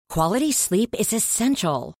Quality sleep is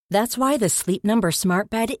essential. That's why the Sleep Number Smart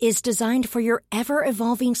Bed is designed for your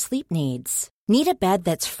ever-evolving sleep needs. Need a bed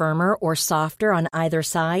that's firmer or softer on either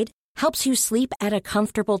side? Helps you sleep at a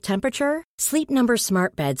comfortable temperature? Sleep Number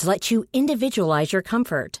Smart Beds let you individualize your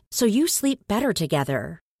comfort, so you sleep better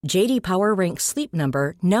together. J.D. Power ranks Sleep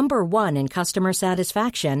Number number 1 in customer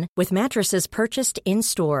satisfaction with mattresses purchased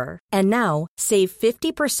in-store. And now, save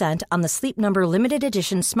 50% on the Sleep Number Limited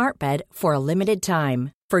Edition Smart Bed for a limited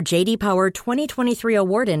time. For J.D. Power 2023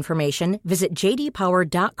 award information, visit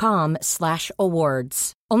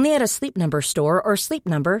jdpower.com/awards. Only at a Sleep Number store or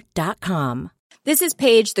sleepnumber.com. This is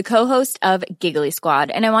Paige, the co-host of Giggly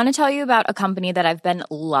Squad, and I want to tell you about a company that I've been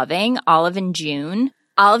loving, Olive & June.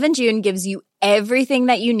 Olive & June gives you everything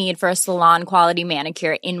that you need for a salon-quality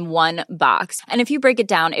manicure in one box. And if you break it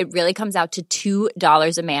down, it really comes out to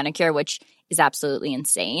 $2 a manicure, which is absolutely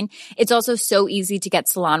insane. It's also so easy to get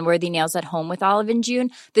salon-worthy nails at home with Olive & June.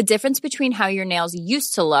 The difference between how your nails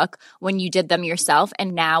used to look when you did them yourself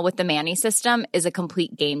and now with the Mani system is a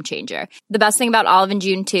complete game changer. The best thing about Olive &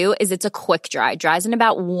 June, too, is it's a quick dry. Dries in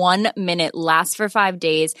about 1 minute, lasts for 5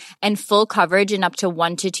 days, and full coverage in up to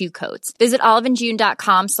 1 to 2 coats. Visit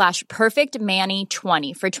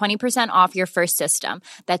oliveandjune.com/perfectmani20 for 20% off your first system.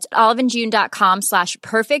 That's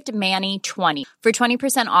oliveandjune.com/perfectmani20 for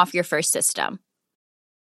 20% off your first system.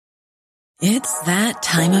 It's that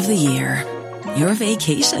time of the year. Your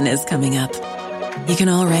vacation is coming up. You can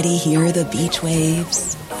already hear the beach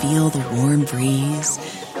waves, feel the warm breeze,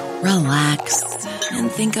 relax, and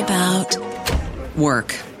think about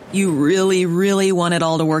work. You really, really want it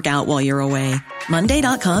all to work out while you're away.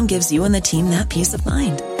 Monday.com gives you and the team that peace of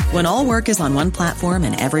mind. When all work is on one platform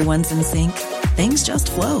and everyone's in sync, things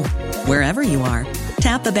just flow. Wherever you are,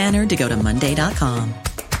 tap the banner to go to Monday.com.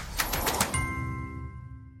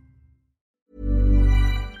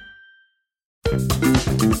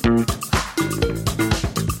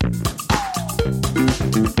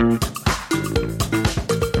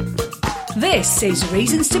 This is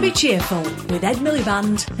Reasons to be Cheerful with Ed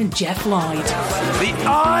Miliband and Jeff Lloyd. The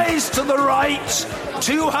eyes to the right,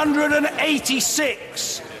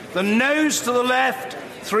 286. The nose to the left,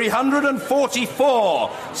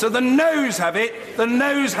 344. So the nose have it, the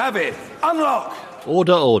nose have it. Unlock.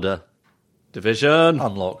 Order. Division.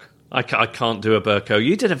 Unlock. I can't do a Burko.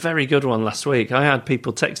 You did a very good one last week. I had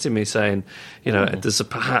people texting me saying, there's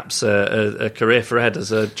perhaps a career for Ed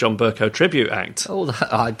as a John Burko tribute act. Oh,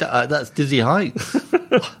 that's dizzy heights.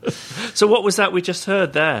 So what was that we just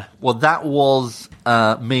heard there? Well, that was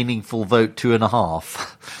meaningful vote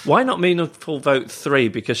 2.5. Why not meaningful vote 3?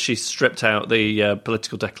 Because she stripped out the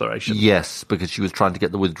political declaration. Yes, because she was trying to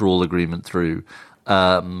get the withdrawal agreement through.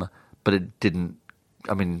 But it didn't.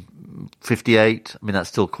 58, that's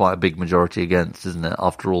still quite a big majority against, isn't it,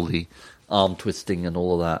 after all the arm twisting and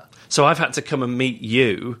all of that. So I've had to come and meet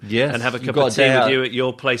you and have a cup of tea with you at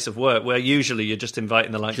your place of work, where usually you're just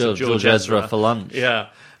inviting the likes of George Ezra for lunch. Yeah.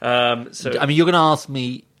 You're going to ask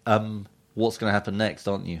me what's going to happen next,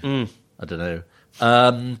 aren't you? I don't know.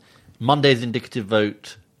 Monday's indicative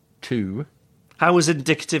vote 2. How was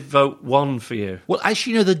indicative vote 1 for you? Well,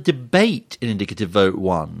 actually, the debate in indicative vote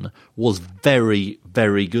 1 was very,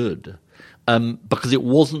 very good. Because it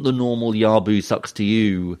wasn't the normal Yabu sucks to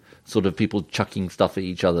you sort of people chucking stuff at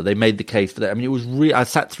each other. They made the case for that. It was I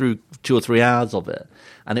sat through 2 or 3 hours of it,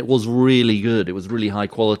 and it was really good. It was really high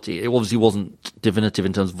quality. It obviously wasn't definitive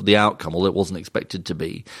in terms of the outcome, although it wasn't expected to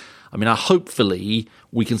be. Hopefully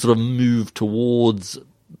we can sort of move towards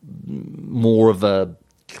more of a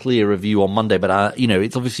clearer view on Monday, but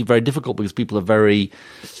it's obviously very difficult because people are very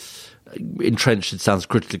entrenched. It sounds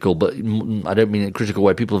critical, but I don't mean in a critical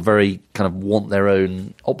way. People are very kind of want their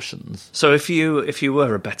own options. So if you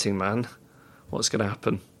were a betting man, what's going to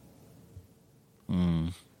happen?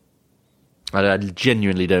 I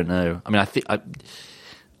genuinely don't know. I think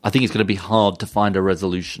it's going to be hard to find a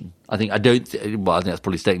resolution. I think that's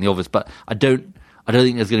probably stating the obvious, but I don't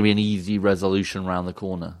think there's going to be an easy resolution around the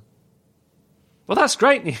corner. Well, that's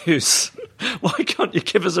great news. Why can't you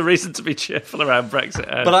give us a reason to be cheerful around Brexit?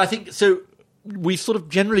 But I think so. We've sort of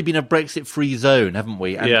generally been a Brexit-free zone, haven't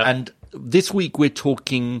we? And this week we're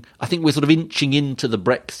talking. I think we're sort of inching into the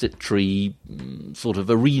Brexit-tree sort of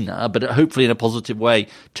arena, but hopefully in a positive way.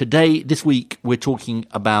 This week, we're talking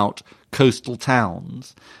about coastal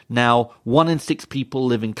towns. Now, 1 in 6 people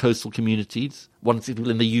live in coastal communities. 1 in 6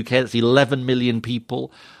 people in the UK. That's 11 million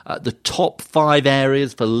people. The top 5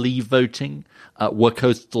 areas for leave voting were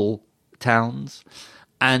coastal towns.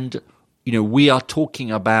 And, we are talking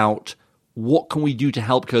about what can we do to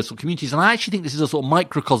help coastal communities. And I actually think this is a sort of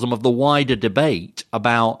microcosm of the wider debate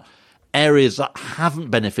about areas that haven't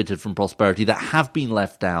benefited from prosperity, that have been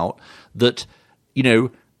left out, that, you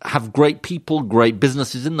know, have great people, great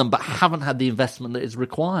businesses in them, but haven't had the investment that is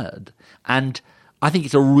required. And I think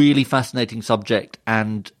it's a really fascinating subject,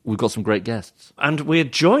 and we've got some great guests. And we're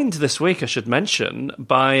joined this week, I should mention,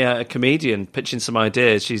 by a comedian pitching some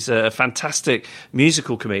ideas. She's a fantastic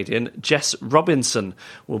musical comedian. Jess Robinson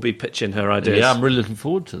will be pitching her ideas. Yeah, I'm really looking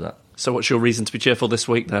forward to that. So what's your reason to be cheerful this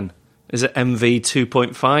week, then? Is it MV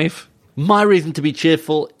 2.5? My reason to be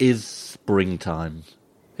cheerful is springtime.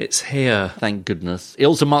 It's here. Thank goodness. It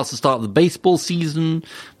also marks the start of the baseball season.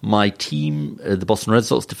 My team, the Boston Red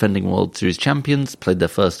Sox, defending World Series champions, played their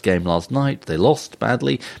first game last night. They lost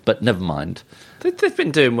badly, but never mind. They've been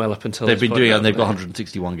doing well up until they've this been point, doing, and they've got they?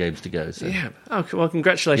 161 games to go. So. Yeah. Oh, well,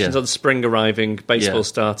 congratulations on spring arriving, baseball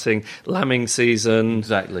starting, lambing season.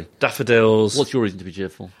 Exactly. Daffodils. What's your reason to be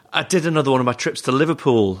cheerful? I did another one of my trips to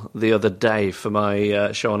Liverpool the other day for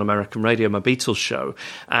my show on American radio, my Beatles show,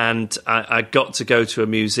 and I got to go to a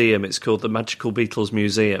museum. It's called the Magical Beatles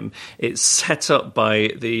Museum. It's set up by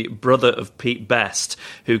the brother of Pete Best,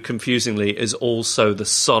 who confusingly is also the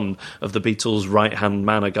son of the Beatles' right-hand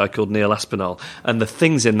man, a guy called Neil Aspinall. And the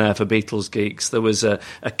things in there for Beatles geeks, there was a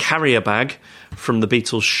carrier bag from the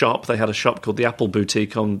Beatles shop. They had a shop called the Apple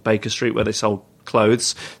Boutique on Baker Street where they sold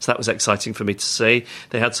clothes, so that was exciting for me to see.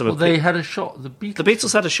 They had some. Well, they had a shop. The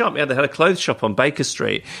Beatles had a shop. Yeah, they had a clothes shop on Baker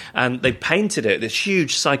Street, and they painted it this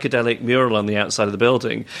huge psychedelic mural on the outside of the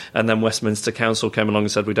building. And then Westminster Council came along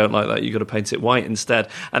and said, "We don't like that. You've got to paint it white instead."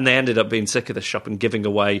 And they ended up being sick of the shop and giving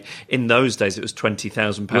away. In those days, it was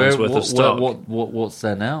 £20,000 worth of stock. What's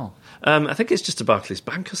there now? I think it's just a Barclays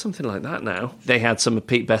Bank or something like that now. They had some of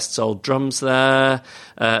Pete Best's old drums there.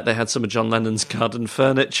 They had some of John Lennon's garden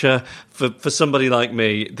furniture. For somebody like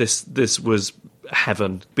me, this was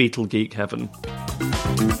heaven, Beatle geek heaven.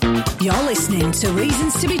 You're listening to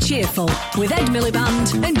Reasons to be Cheerful with Ed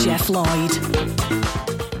Miliband and Jeff Lloyd.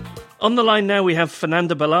 On the line now we have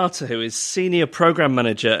Fernanda Balata, who is Senior Programme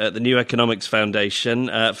Manager at the New Economics Foundation.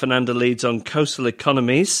 Fernanda leads on coastal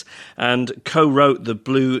economies and co-wrote the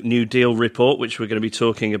Blue New Deal report, which we're going to be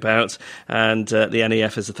talking about. And the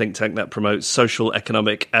NEF is a think tank that promotes social,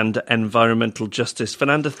 economic and environmental justice.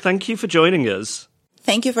 Fernanda, thank you for joining us.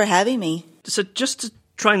 Thank you for having me. So just to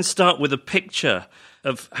try and start with a picture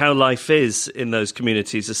of how life is in those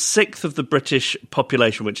communities. A sixth of the British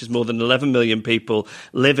population, which is more than 11 million people,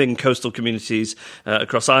 live in coastal communities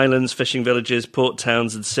across islands, fishing villages, port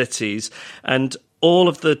towns and cities. And all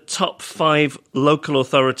of the top 5 local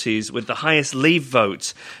authorities with the highest leave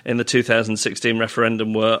vote in the 2016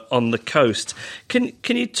 referendum were on the coast. Can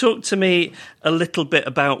you talk to me a little bit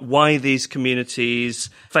about why these communities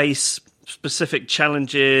face specific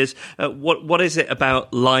challenges? What is it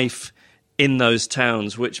about life in those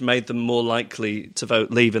towns which made them more likely to vote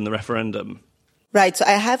leave in the referendum? Right. So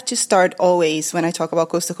I have to start always, when I talk about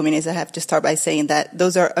coastal communities, I have to start by saying that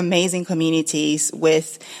those are amazing communities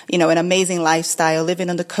with, an amazing lifestyle, living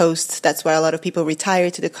on the coast. That's why a lot of people retire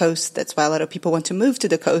to the coast. That's why a lot of people want to move to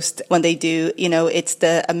the coast. When they do, it's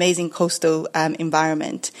the amazing coastal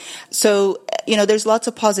environment. So, there's lots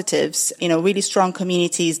of positives, really strong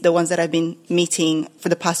communities, the ones that I've been meeting for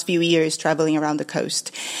the past few years traveling around the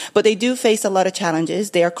coast. But they do face a lot of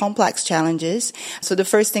challenges. They are complex challenges. So the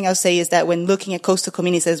first thing I'll say is that when looking at coastal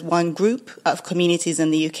communities as one group of communities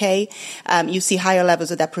in the UK, you see higher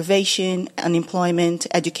levels of deprivation, unemployment,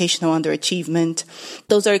 educational underachievement.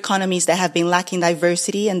 Those are economies that have been lacking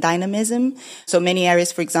diversity and dynamism. So many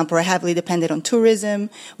areas, for example, are heavily dependent on tourism,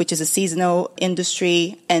 which is a seasonal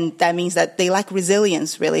industry, and that means that they lack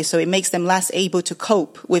resilience, really. So it makes them less able to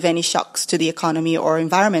cope with any shocks to the economy or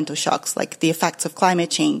environmental shocks, like the effects of climate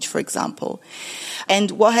change, for example.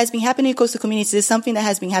 And what has been happening in coastal communities is something that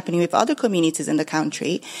has been happening with other communities in the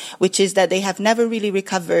country, which is that they have never really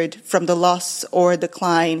recovered from the loss or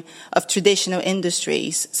decline of traditional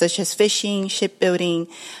industries, such as fishing, shipbuilding,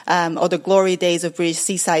 or the glory days of British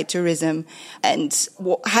seaside tourism. And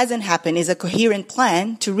what hasn't happened is a coherent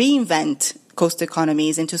plan to reinvent coastal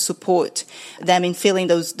economies and to support them in filling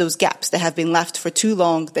those gaps that have been left for too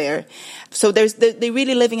long there. So they're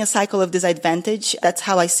really living a cycle of disadvantage. That's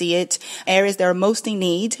how I see it. Areas that are most in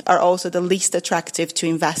need are also the least attractive to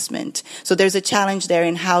investment. So there's a challenge there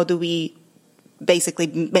in how do we basically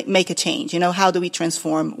make a change? How do we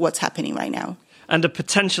transform what's happening right now? And a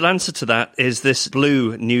potential answer to that is this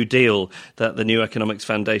Blue New Deal that the New Economics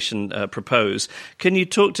Foundation propose. Can you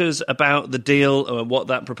talk to us about the deal, what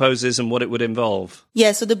that proposes and what it would involve?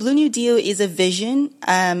 Yeah, so the Blue New Deal is a vision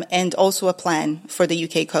and also a plan for the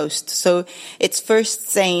UK coast. So it's first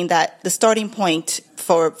saying that the starting point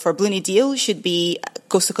for Blue New Deal should be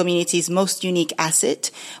coastal communities' most unique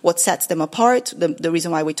asset, what sets them apart, the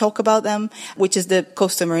reason why we talk about them, which is the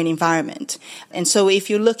coastal marine environment. And so if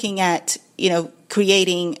you're looking at,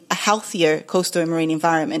 creating a healthier coastal and marine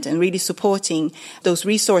environment and really supporting those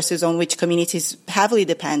resources on which communities heavily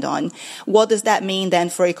depend on, what does that mean then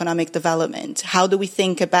for economic development? How do we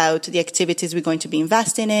think about the activities we're going to be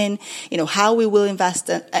investing in? How we will invest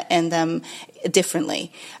in them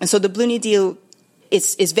differently. And so the Blue New Deal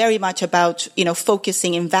is very much about,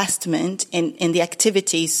 focusing investment in the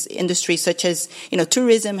activities industry such as,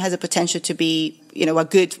 tourism has a potential to be, a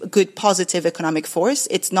good positive economic force.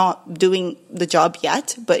 It's not doing the job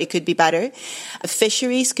yet, but it could be better.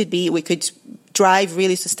 Fisheries we could drive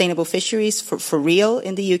really sustainable fisheries for real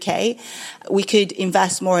in the UK. We could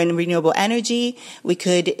invest more in renewable energy. We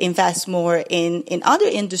could invest more in other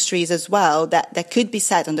industries as well that could be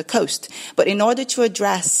set on the coast. But in order to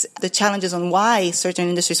address the challenges on why certain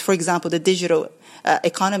industries, for example, the digital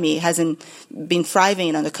economy hasn't been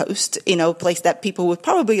thriving on the coast, a place that people would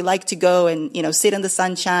probably like to go and, sit in the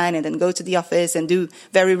sunshine and then go to the office and do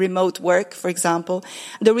very remote work, for example.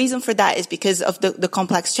 The reason for that is because of the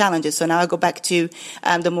complex challenges. So now I go back to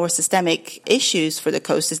the more systemic issues for the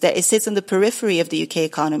coast is that it sits on the periphery of the UK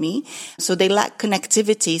economy. So they lack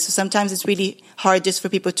connectivity. So sometimes it's really hard just for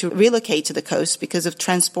people to relocate to the coast because of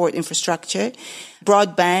transport infrastructure.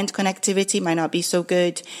 Broadband connectivity might not be so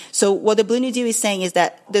good. So what the Blue New Deal is saying is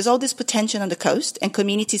that there's all this potential on the coast and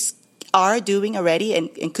communities are doing already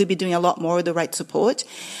and could be doing a lot more with the right support.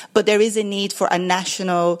 But there is a need for a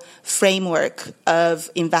national framework of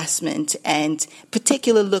investment and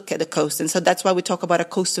particular look at the coast. And so that's why we talk about a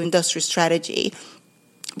coastal industry strategy.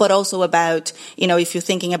 But also about, if you're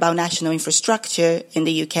thinking about national infrastructure in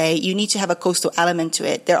the UK, you need to have a coastal element to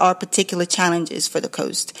it. There are particular challenges for the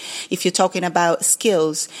coast. If you're talking about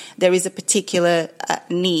skills, there is a particular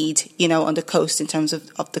need, on the coast in terms of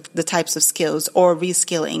the types of skills or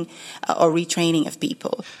reskilling or retraining of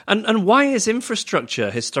people. And why is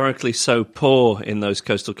infrastructure historically so poor in those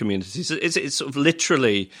coastal communities? Is it sort of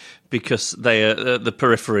literally because they are the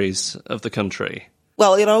peripheries of the country?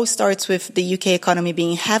 Well, it all starts with the UK economy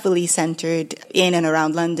being heavily centred in and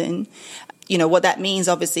around London. What that means,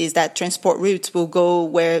 obviously, is that transport routes will go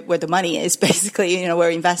where the money is, basically, where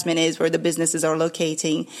investment is, where the businesses are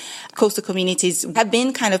locating. Coastal communities have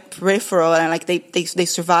been kind of peripheral and they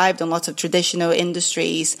survived on lots of traditional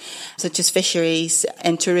industries, such as fisheries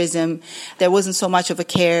and tourism. There wasn't so much of a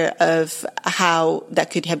care of how that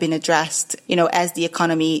could have been addressed, as the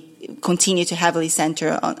economy continue to heavily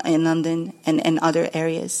centre in London and other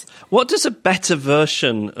areas. What does a better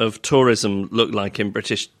version of tourism look like in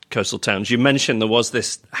British coastal towns? You mentioned there was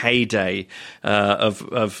this heyday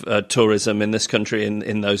of tourism in this country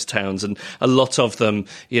in those towns, and a lot of them,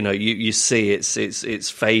 you see it's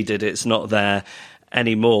faded, it's not there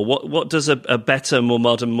anymore. What does a better, more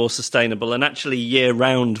modern, more sustainable, and actually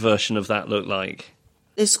year-round version of that look like?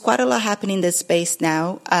 There's quite a lot happening in this space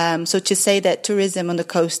now. So to say that tourism on the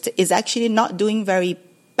coast is actually not doing very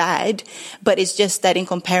bad, but it's just that in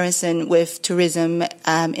comparison with tourism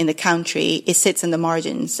in the country, it sits in the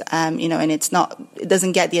margins, and it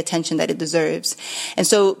doesn't get the attention that it deserves. And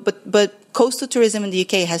so, but coastal tourism in the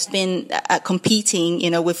UK has been competing,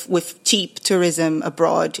 with cheap tourism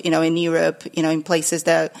abroad, in Europe, in places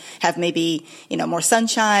that have maybe, more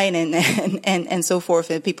sunshine and so forth,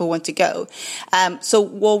 and people want to go. So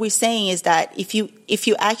what we're saying is that if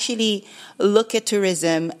you actually look at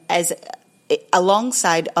tourism as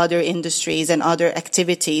alongside other industries and other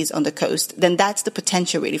activities on the coast, then that's the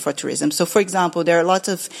potential really for tourism. So, for example, there are lots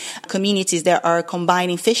of communities that are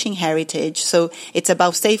combining fishing heritage. So it's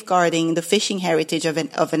about safeguarding the fishing heritage of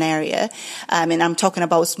an area. And I'm talking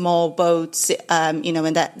about small boats, and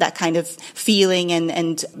that kind of feeling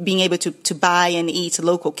and being able to buy and eat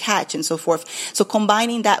local catch and so forth. So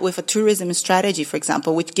combining that with a tourism strategy, for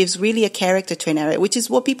example, which gives really a character to an area, which is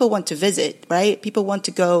what people want to visit, right? People want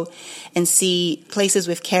to go and see places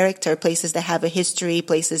with character, places that have a history,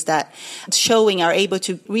 places that are able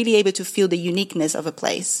to feel the uniqueness of a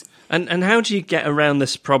place. And how do you get around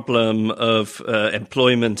this problem of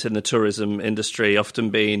employment in the tourism industry often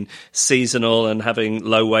being seasonal and having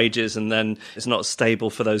low wages, and then it's not stable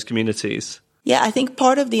for those communities? Yeah, I think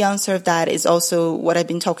part of the answer of that is also what I've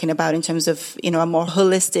been talking about in terms of, a more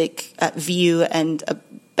holistic view and a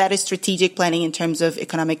better strategic planning in terms of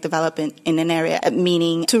economic development in an area,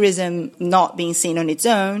 meaning tourism not being seen on its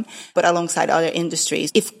own, but alongside other industries.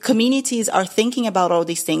 If communities are thinking about all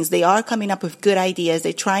these things, they are coming up with good ideas,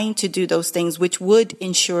 they're trying to do those things which would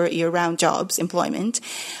ensure year-round jobs, employment,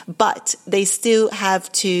 but they still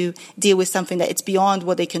have to deal with something that it's beyond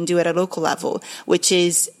what they can do at a local level, which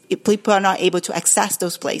is if people are not able to access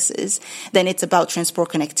those places, then it's about transport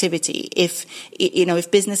connectivity. If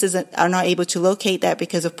businesses are not able to locate there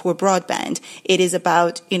because of poor broadband, it is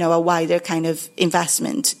about, a wider kind of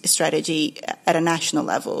investment strategy at a national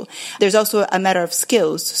level. There's also a matter of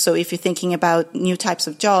skills. So if you're thinking about new types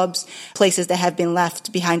of jobs, places that have been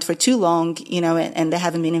left behind for too long, and they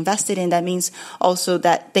haven't been invested in, that means also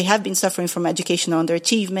that they have been suffering from educational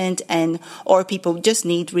underachievement or people just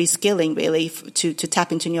need reskilling really to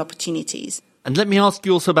tap into new opportunities. And let me ask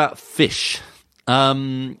you also about fish.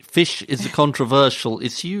 Fish is a controversial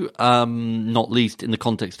issue, not least in the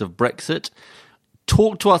context of Brexit.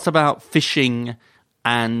 Talk to us about fishing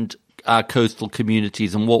and our coastal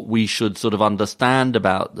communities and what we should sort of understand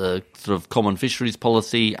about the sort of common fisheries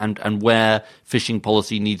policy and where fishing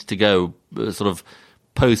policy needs to go sort of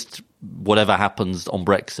post whatever happens on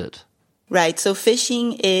Brexit. Right. So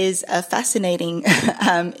fishing is a fascinating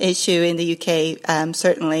issue in the UK,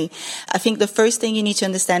 certainly. I think the first thing you need to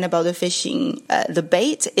understand about the fishing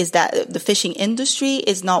debate is that the fishing industry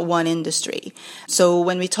is not one industry. So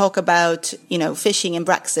when we talk about, fishing and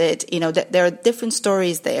Brexit, there are different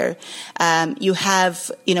stories there. You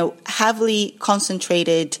have, heavily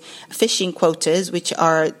concentrated fishing quotas, which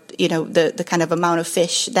are the kind of amount of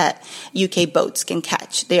fish that UK boats can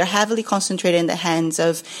catch. They are heavily concentrated in the hands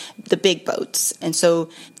of the big boats. And so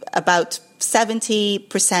about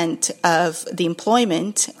 70% of the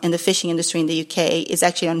employment in the fishing industry in the UK is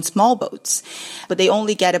actually on small boats, but they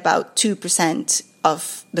only get about 2%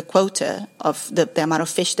 of the quota of the amount of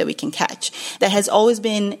fish that we can catch. That has always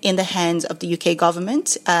been in the hands of the UK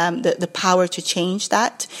government, the power to change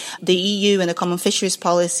that. The EU and the Common Fisheries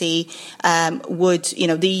Policy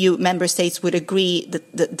the EU member states would agree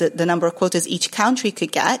the number of quotas each country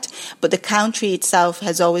could get, but the country itself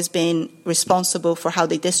has always been responsible for how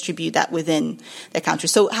they distribute that within the country.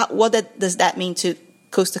 So what does that mean to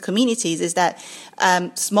coastal communities is that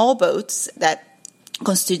small boats that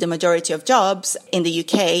constitute the majority of jobs in the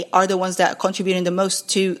UK are the ones that are contributing the most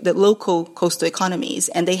to the local coastal economies,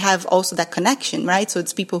 and they have also that connection, right? So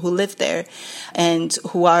it's people who live there and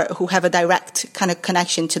who have a direct kind of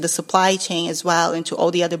connection to the supply chain as well and to all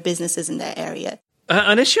the other businesses in that area.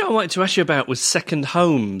 An issue I wanted to ask you about was second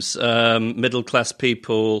homes, middle-class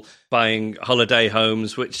people buying holiday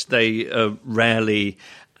homes, which they are rarely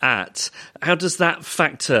at. How does that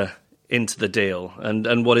factor into the deal,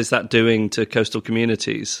 and what is that doing to coastal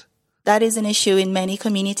communities? That is an issue in many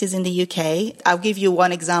communities in the UK. I'll give you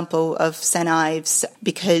one example of St. Ives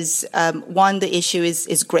because, the issue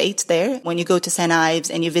is great there. When you go to St. Ives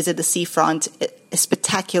and you visit the seafront,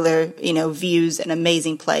 spectacular, views, an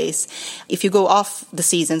amazing place. If you go off the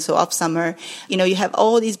season, so off summer, you have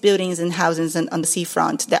all these buildings and houses on the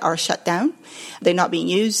seafront that are shut down. They're not being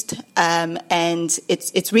used. And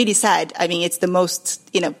it's really sad. I mean, it's the most,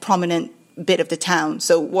 prominent bit of the town.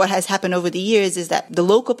 So what has happened over the years is that the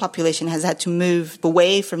local population has had to move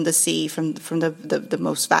away from the sea, from the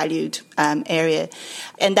most valued area.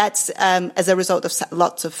 And that's as a result of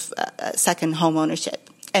lots of second home ownership.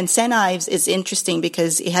 And St. Ives is interesting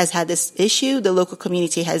because it has had this issue. The local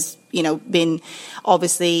community has, been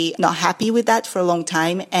obviously not happy with that for a long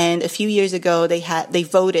time. And a few years ago, they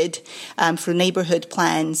voted for neighborhood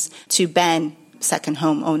plans to ban second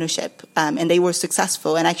home ownership. And they were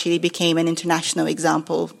successful and actually became an international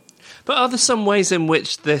example. But are there some ways in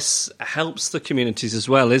which this helps the communities as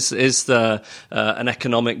well? Is there an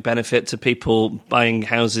economic benefit to people buying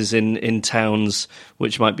houses in towns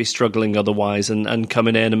which might be struggling otherwise and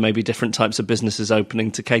coming in, and maybe different types of businesses opening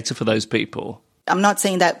to cater for those people? I'm not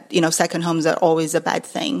saying that, second homes are always a bad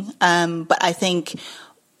thing. But I think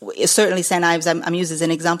certainly St. Ives, I'm using as an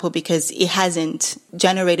example because it hasn't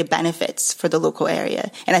generated benefits for the local area.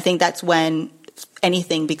 And I think that's when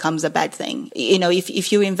anything becomes a bad thing.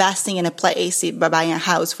 If you're investing in a place, by buying a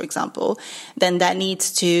house, for example, then that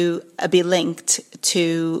needs to be linked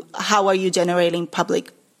to how are you generating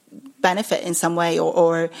public benefit in some way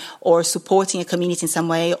or supporting a community in some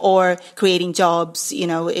way or creating jobs,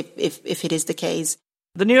 if it is the case.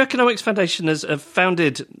 The New Economics Foundation has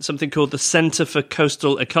founded something called the Centre for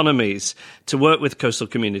Coastal Economies to work with coastal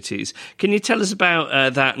communities. Can you tell us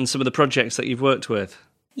about that and some of the projects that you've worked with?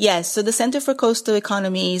 Yes, so the Center for Coastal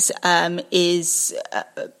Economies is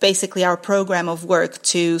basically our program of work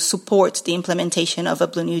to support the implementation of a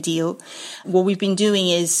Blue New Deal. What we've been doing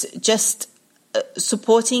is just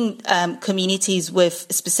supporting communities with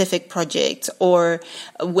specific projects or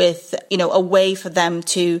with, a way for them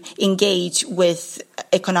to engage with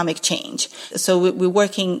economic change. So we're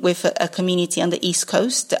working with a community on the East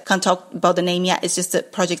Coast. Can't talk about the name yet. It's just a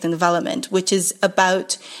project in development, which is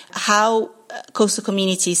about how coastal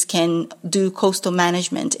communities can do coastal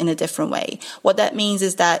management in a different way. What that means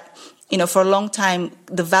is that, for a long time,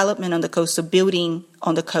 development on the coast, so building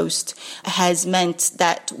on the coast, has meant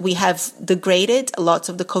that we have degraded lots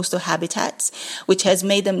of the coastal habitats, which has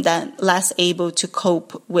made them then less able to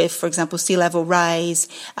cope with, for example, sea level rise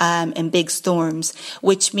and big storms,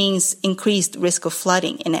 which means increased risk of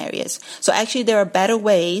flooding in areas. So actually, there are better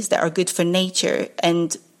ways that are good for nature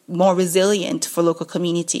and more resilient for local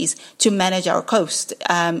communities to manage our coast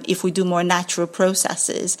if we do more natural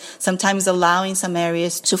processes, sometimes allowing some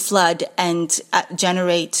areas to flood and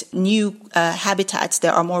generate new habitats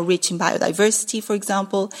that are more rich in biodiversity, for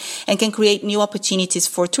example, and can create new opportunities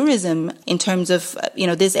for tourism in terms of,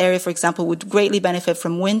 this area, for example, would greatly benefit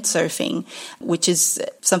from windsurfing, which is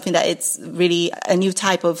something that it's really a new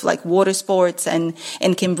type of like water sports and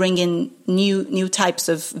can bring in new types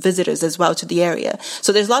of visitors as well to the area.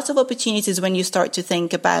 So there's lots of opportunities when you start to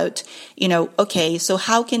think about, okay, so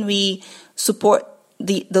how can we support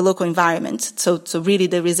the local environment? So really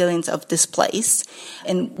the resilience of this place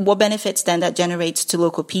and what benefits then that generates to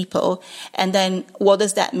local people. And then what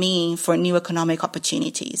does that mean for new economic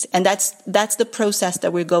opportunities? And that's the process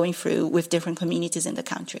that we're going through with different communities in the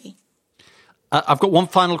country. I've got one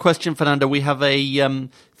final question, Fernanda. We have a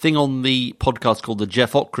thing on the podcast called the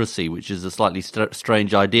Jeffocracy, which is a slightly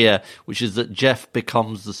strange idea, which is that Jeff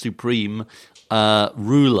becomes the supreme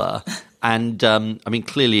ruler. And,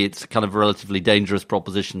 clearly it's kind of a relatively dangerous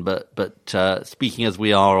proposition, but speaking as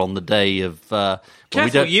we are on the day of...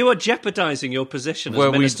 Careful, you are jeopardising your position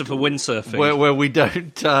as Minister for Windsurfing. Where we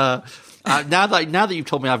don't... now that you've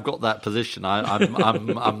told me I've got that position,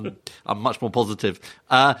 I'm much more positive.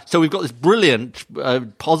 So we've got this brilliant,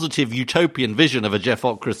 positive, utopian vision of a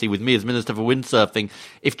Jeffocracy with me as Minister for Windsurfing.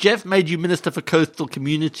 If Jeff made you Minister for Coastal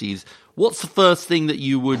Communities, what's the first thing that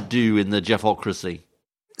you would do in the Jeffocracy?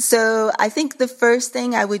 So I think the first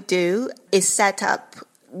thing I would do is set up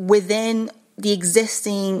within the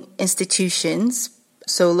existing institutions,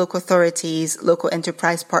 so local authorities, local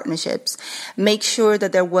enterprise partnerships, make sure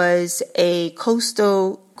that there was a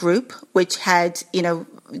coastal group which had,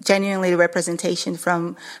 genuinely the representation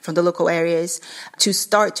from the local areas to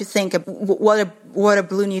start to think of what a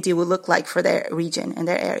Blue New Deal would look like for their region and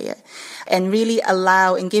their area, and really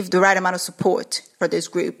allow and give the right amount of support for those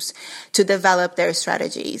groups to develop their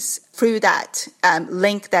strategies. Through that,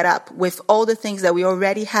 link that up with all the things that we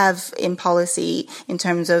already have in policy in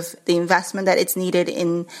terms of the investment that it's needed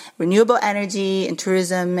in renewable energy, in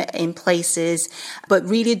tourism, in places, but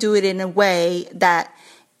really do it in a way that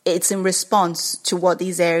it's in response to what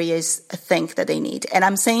these areas think that they need. And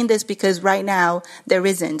I'm saying this because right now there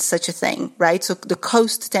isn't such a thing, right? So the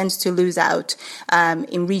coast tends to lose out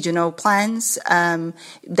in regional plans.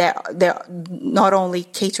 They're not only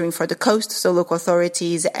catering for the coast, so local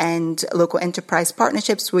authorities and local enterprise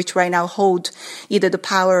partnerships, which right now hold either the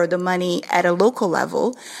power or the money at a local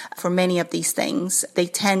level for many of these things. They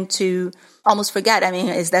tend to almost forget,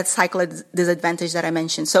 is that cycle of disadvantage that I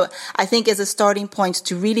mentioned. So I think as a starting point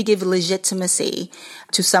to really give legitimacy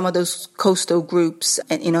to some of those coastal groups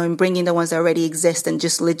and, and bringing the ones that already exist and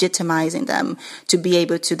just legitimizing them to be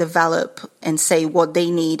able to develop and say what they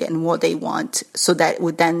need and what they want, so that it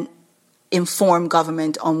would then inform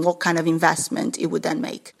government on what kind of investment it would then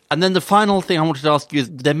make. And then the final thing I wanted to ask you is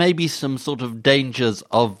there may be some sort of dangers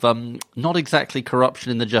of not exactly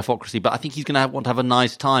corruption in the Jeffocracy, but I think he's going to want to have a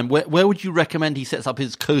nice time. Where would you recommend he sets up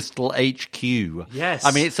his coastal HQ? Yes.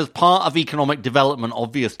 It's as part of economic development,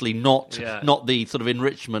 obviously, not the sort of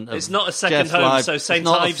enrichment of It's not a second Jeff's home, life. so St.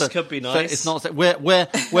 Ives could be nice. It's not. Where's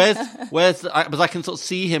because I can sort of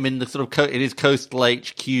see him in the sort of in his coastal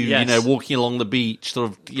HQ, yes. Walking along the beach,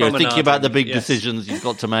 sort of thinking about the big decisions you've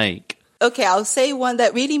got to make. Okay, I'll say one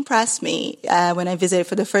that really impressed me when I visited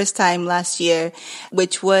for the first time last year,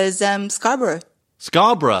 which was Scarborough.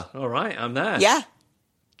 Scarborough. All right, I'm there. Yeah.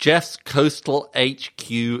 Jeff's Coastal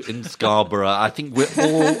HQ in Scarborough. I think we're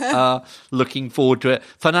all looking forward to it.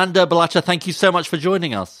 Fernanda Belacha, thank you so much for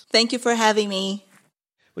joining us. Thank you for having me.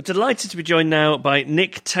 We're delighted to be joined now by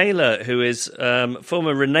Nick Taylor, who is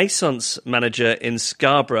former Renaissance manager in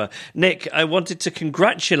Scarborough. Nick, I wanted to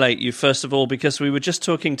congratulate you, first of all, because we were just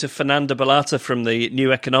talking to Fernanda Balata from the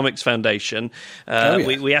New Economics Foundation.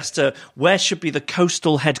 We asked her where should be the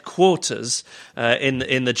coastal headquarters in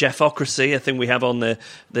the Jeffocracy, a thing we have on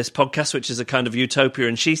this podcast, which is a kind of utopia,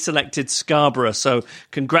 and she selected Scarborough. So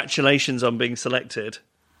congratulations on being selected.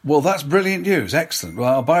 Well, that's brilliant news. Excellent.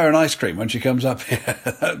 Well, I'll buy her an ice cream when she comes up here.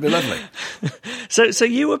 That'd be lovely. So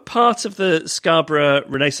you were part of the Scarborough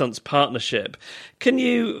Renaissance Partnership. Can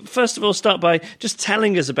you, first of all, start by just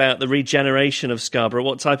telling us about the regeneration of Scarborough,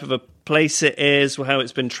 what type of a place it is, how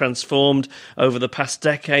it's been transformed over the past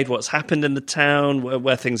decade, what's happened in the town,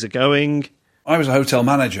 where things are going? I was a hotel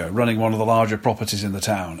manager running one of the larger properties in the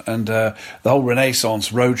town, and the whole Renaissance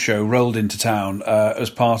Roadshow rolled into town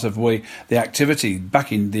as part of the activity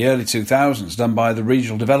back in the early 2000s done by the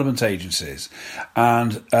regional development agencies.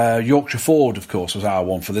 And Yorkshire Forward, of course, was our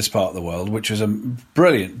one for this part of the world, which was a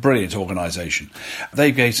brilliant organisation.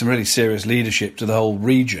 They gave some really serious leadership to the whole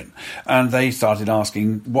region, and they started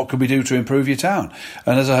asking, what could we do to improve your town?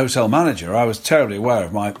 And as a hotel manager, I was terribly aware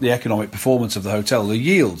of the economic performance of the hotel. The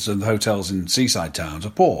yields of the hotels in seaside towns are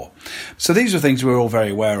poor. So these are things we're all very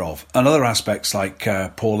aware of. And other aspects like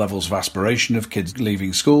poor levels of aspiration of kids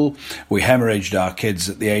leaving school. We hemorrhaged our kids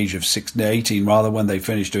at the age of 18 rather when they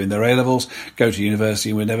finished doing their A-levels, go to university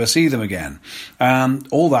and we'd never see them again.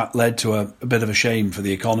 All that led to a bit of a shame for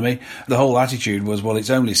the economy. The whole attitude was, well, it's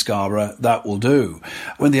only Scarborough, that will do.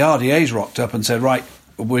 When the RDAs rocked up and said, right,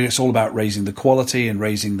 it's all about raising the quality and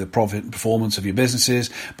raising the profit and performance of your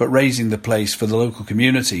businesses, but raising the place for the local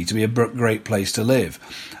community to be a great place to live.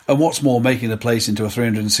 And what's more, making the place into a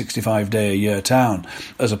 365-day-a-year town,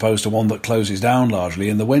 as opposed to one that closes down largely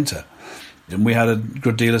in the winter. And we had a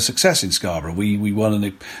good deal of success in Scarborough. We won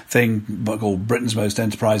a thing called Britain's Most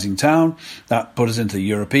Enterprising Town. That put us into the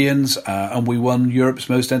Europeans, and we won Europe's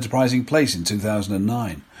Most Enterprising Place in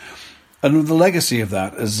 2009. And the legacy of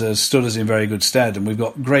that has stood us in very good stead, and we've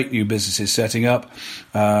got great new businesses setting up.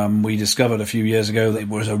 We discovered a few years ago that it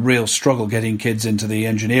was a real struggle getting kids into the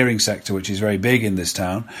engineering sector, which is very big in this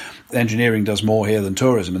town. Engineering does more here than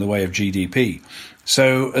tourism in the way of GDP.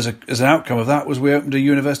 So as an outcome of that was we opened a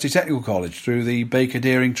university technical college through the Baker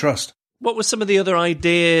Deering Trust. What were some of the other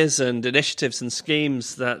ideas and initiatives and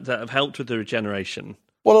schemes that have helped with the regeneration?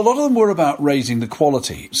 Well, a lot of them were about raising the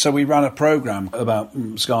quality. So we ran a programme about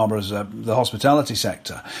Scarborough's the hospitality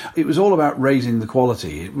sector. It was all about raising the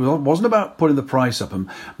quality. It wasn't about putting the price up and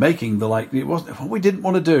making what we didn't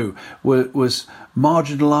want to do was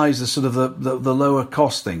marginalise the sort of the lower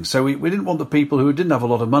cost thing. So we didn't want the people who didn't have a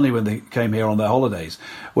lot of money when they came here on their holidays.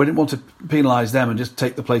 We didn't want to penalise them and just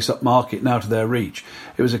take the place up market now to their reach.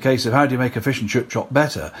 It was a case of how do you make a fish and chip shop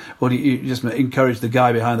better? Well, you just encourage the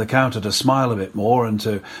guy behind the counter to smile a bit more and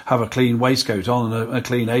to have a clean waistcoat on and a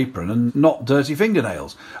clean apron and not dirty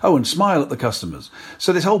fingernails. Oh, and smile at the customers.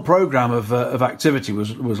 So this whole programme of activity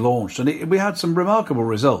was launched, and we had some remarkable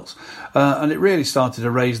results. And it really started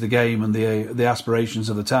to raise the game and the aspirations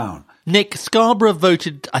of the town. Nick, Scarborough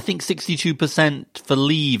voted, I think, 62% for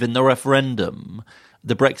leave in the referendum,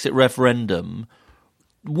 the Brexit referendum.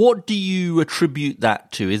 What do you attribute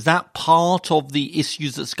that to? Is that part of the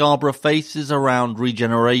issues that Scarborough faces around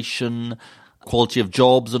regeneration, quality of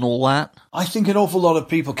jobs and all that? I think an awful lot of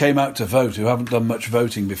people came out to vote who haven't done much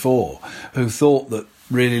voting before, who thought that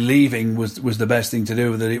really leaving was the best thing to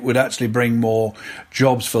do, that it would actually bring more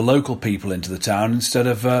jobs for local people into the town instead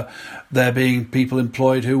of there being people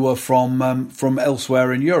employed who were from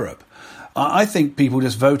elsewhere in Europe. I think people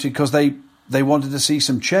just voted because they wanted to see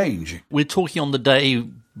some change. We're talking on the day,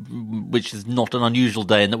 which is not an unusual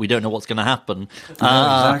day, and that we don't know what's going to happen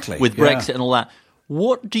exactly. With Brexit and all that.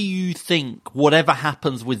 What do you think, whatever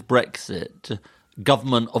happens with Brexit,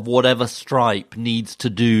 government of whatever stripe needs to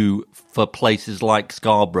do for places like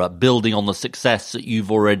Scarborough, building on the success that you've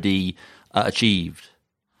already achieved?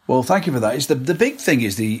 Well, thank you for that. The big thing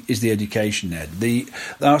is the education, Ed.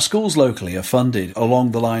 Our schools locally are funded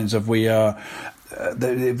along the lines of we are.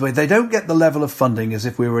 They don't get the level of funding as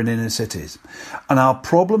if we were in inner cities. And our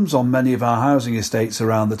problems on many of our housing estates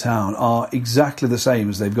around the town are exactly the same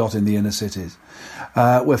as they've got in the inner cities.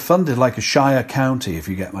 We're funded like a shire county, if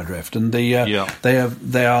you get my drift. And they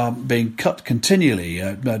are being cut continually.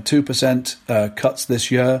 2% cuts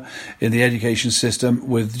this year in the education system,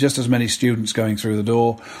 with just as many students going through the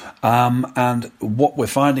door. And what we're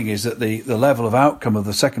finding is that the level of outcome of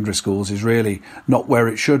the secondary schools is really not where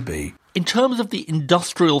it should be. In terms of the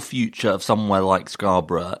industrial future of somewhere like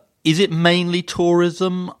Scarborough, is it mainly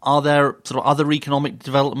tourism? Are there sort of other economic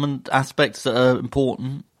development aspects that are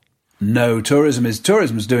important? No, tourism's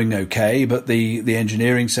doing okay, but the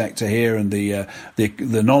engineering sector here and the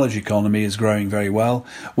knowledge economy is growing very well.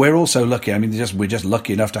 We're also lucky. I mean, we're just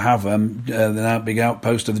lucky enough to have the big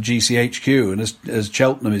outpost of the GCHQ, and as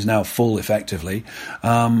Cheltenham is now full effectively,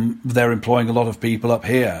 they're employing a lot of people up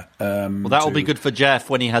here. Well, that will be good for Jeff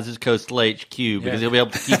when he has his coastal HQ, because he'll be able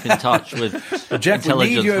to keep in touch with Jeff,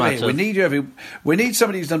 intelligence matters. We need you over here. We need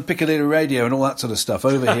somebody who's done Piccadilly Radio and all that sort of stuff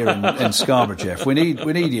over here in Scarborough, Jeff. We need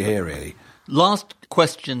you here, really. Last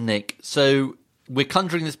question, Nick. So we're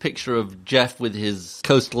conjuring this picture of Jeff with his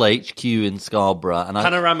coastal HQ in Scarborough. And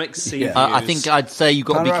panoramic sea views. I think I'd say you've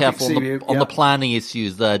got to be careful on the yeah. planning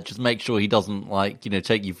issues there. Just make sure he doesn't,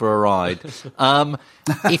 take you for a ride.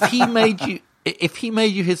 If he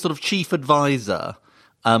made you his sort of chief advisor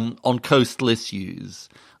on coastal issues,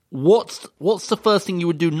 what's the first thing you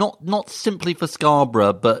would do? Not simply for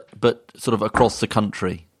Scarborough, but sort of across the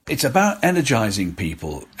country. It's about energising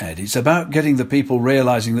people, Ed. It's about getting the people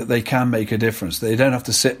realising that they can make a difference. They don't have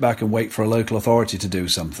to sit back and wait for a local authority to do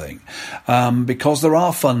something. Because there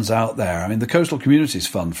are funds out there. I mean, the Coastal Communities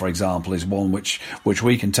Fund, for example, is one which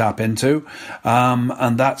we can tap into.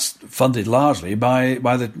 And that's funded largely by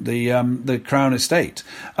the Crown Estate.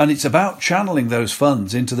 And it's about channeling those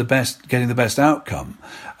funds into getting the best outcome,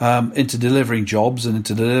 into delivering jobs and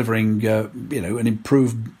into delivering, an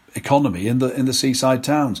improved economy in the seaside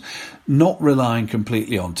towns, not relying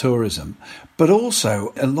completely on tourism. But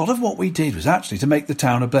also, a lot of what we did was actually to make the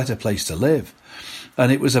town a better place to live.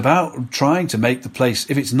 And it was about trying to make the place,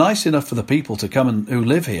 if it's nice enough for the people to come who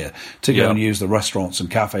live here to go and use the restaurants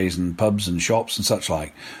and cafes and pubs and shops and such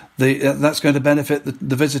like, that's going to benefit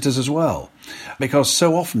the visitors as well. Because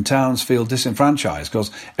so often towns feel disenfranchised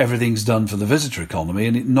because everything's done for the visitor economy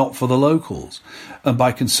and not for the locals. And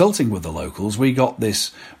by consulting with the locals, we got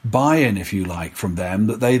this buy-in, if you like, from them,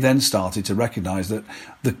 that they then started to recognise that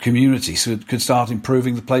the community could start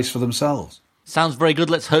improving the place for themselves. Sounds very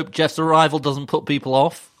good. Let's hope Jeff's arrival doesn't put people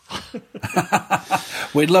off.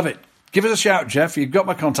 We'd love it. Give us a shout, Jeff. You've got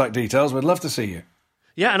my contact details. We'd love to see you.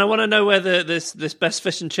 Yeah, and I want to know where this best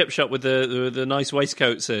fish and chip shop with the nice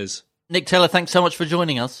waistcoats is. Nick Taylor, thanks so much for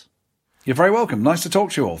joining us. You're very welcome. Nice to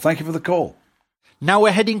talk to you all. Thank you for the call. Now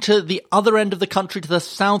we're heading to the other end of the country, to the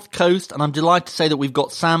south coast, and I'm delighted to say that we've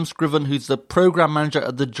got Sam Scriven, who's the programme manager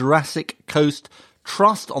at the Jurassic Coast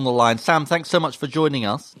Trust, on the line. Sam, thanks so much for joining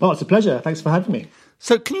us. Oh, it's a pleasure. Thanks for having me.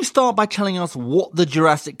 So can you start by telling us what the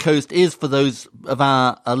Jurassic Coast is for those of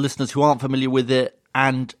our listeners who aren't familiar with it,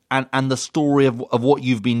 and the story of what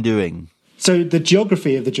you've been doing? So the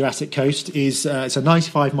geography of the Jurassic Coast is it's a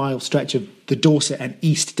 95-mile stretch of the Dorset and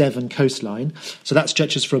East Devon coastline. So that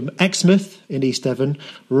stretches from Exmouth in East Devon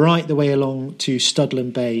right the way along to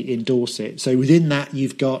Studland Bay in Dorset. So within that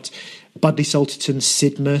you've got Budleigh, Salterton,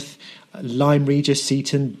 Sidmouth, Lyme Regis,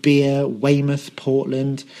 Seaton, Beer, Weymouth,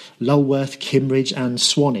 Portland, Lulworth, Kimmeridge and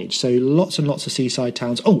Swanage. So lots and lots of seaside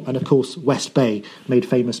towns. Oh, and of course West Bay, made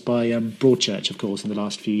famous by Broadchurch, of course, in the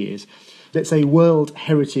last few years. It's a World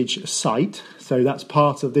Heritage Site, so that's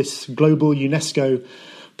part of this global UNESCO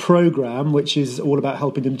programme, which is all about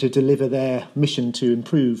helping them to deliver their mission to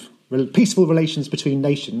improve peaceful relations between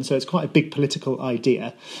nations. So it's quite a big political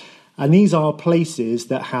idea. And these are places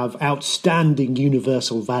that have outstanding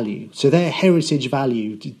universal value. So their heritage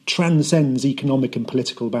value transcends economic and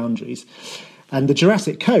political boundaries. And the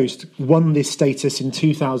Jurassic Coast won this status in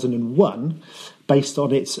 2001 based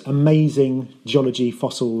on its amazing geology,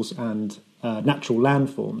 fossils and natural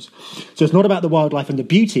landforms. So it's not about the wildlife and the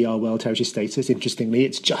beauty, our World Heritage status, interestingly,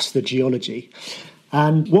 it's just the geology.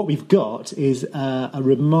 And what we've got is a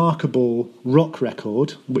remarkable rock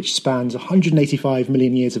record which spans 185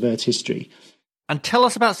 million years of Earth's history. And tell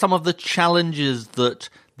us about some of the challenges that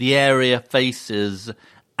the area faces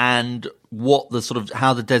and what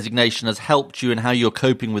how the designation has helped you and how you're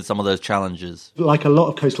coping with some of those challenges. Like a lot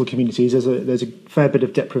of coastal communities, there's a fair bit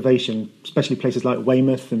of deprivation, especially places like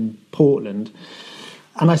Weymouth and Portland.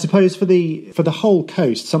 And I suppose for the whole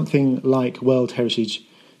coast, something like World Heritage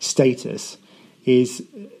status is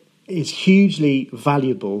hugely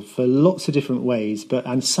valuable for lots of different ways,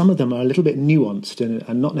 and some of them are a little bit nuanced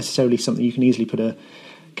and not necessarily something you can easily put a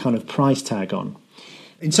kind of price tag on.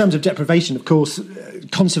 In terms of deprivation, of course,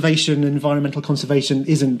 conservation, environmental conservation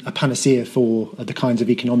isn't a panacea for the kinds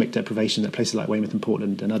of economic deprivation that places like Weymouth and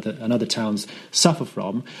Portland and other towns suffer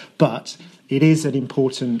from, but it is an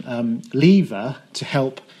important lever to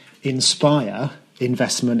help inspire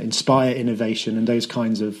investment, inspire innovation and those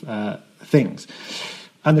kinds of things.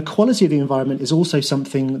 And the quality of the environment is also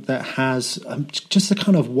something that has just a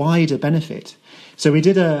kind of wider benefit. So we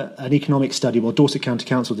did an economic study, Dorset County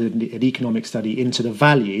Council did an economic study into the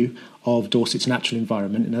value of Dorset's natural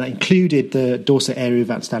environment, and that included the Dorset area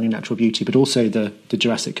of outstanding natural beauty, but also the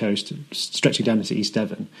Jurassic Coast, stretching down into East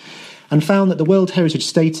Devon, and found that the World Heritage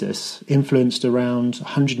status influenced around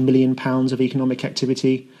 £100 million of economic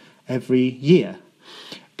activity every year.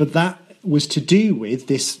 But that was to do with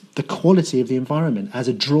the quality of the environment as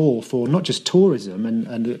a draw for not just tourism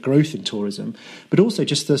and the growth in tourism, but also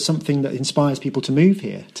just something that inspires people to move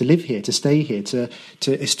here, to live here, to stay here, to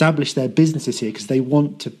establish their businesses here, because they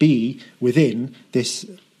want to be within this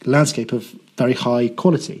landscape of very high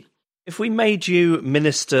quality. If we made you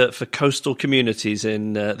Minister for Coastal Communities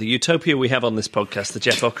in the utopia we have on this podcast, the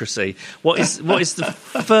Jeffocracy, what is the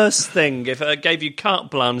first thing, if I gave you carte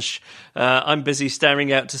blanche, I'm busy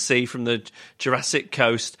staring out to sea from the Jurassic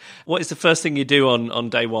Coast, what is the first thing you do on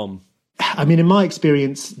day one? I mean, in my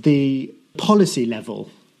experience, the policy level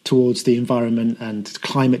towards the environment and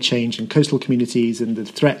climate change and coastal communities and the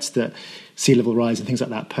threats that sea level rise and things like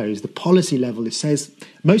that pose, the policy level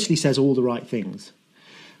mostly says all the right things.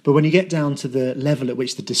 But when you get down to the level at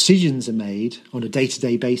which the decisions are made on a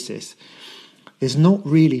day-to-day basis, there's not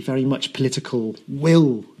really very much political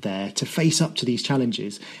will there to face up to these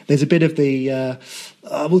challenges. There's a bit of the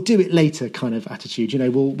we'll do it later kind of attitude. You know,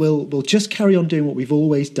 we'll just carry on doing what we've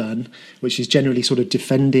always done, which is generally sort of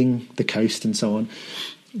defending the coast and so on,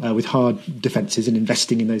 with hard defences and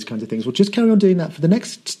investing in those kinds of things. We'll just carry on doing that for the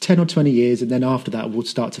next 10 or 20 years, and then after that we'll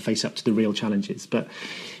start to face up to the real challenges. But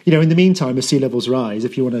you know, in the meantime, as sea levels rise,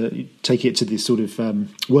 if you want to take it to this sort of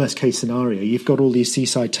worst case scenario, you've got all these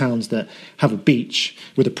seaside towns that have a beach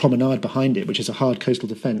with a promenade behind it, which is a hard coastal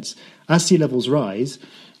defence. As sea levels rise,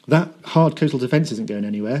 that hard coastal defence isn't going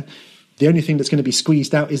anywhere. The only thing that's going to be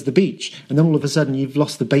squeezed out is the beach, and then all of a sudden you've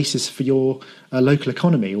lost the basis for your local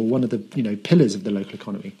economy, or one of the pillars of the local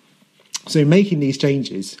economy. So making these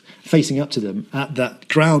changes, facing up to them at that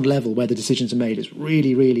ground level where the decisions are made, is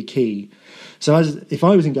really, really key. So if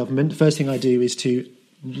I was in government, the first thing I do is to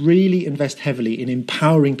really invest heavily in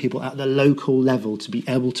empowering people at the local level to be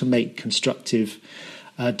able to make constructive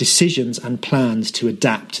decisions and plans to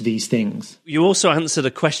adapt to these things. You also answered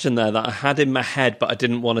a question there that I had in my head, but I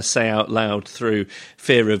didn't want to say out loud through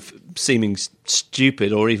fear of seeming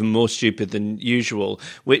stupid, or even more stupid than usual,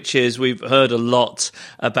 which is we've heard a lot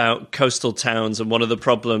about coastal towns, and one of the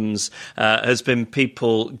problems has been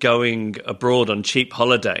people going abroad on cheap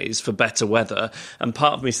holidays for better weather. And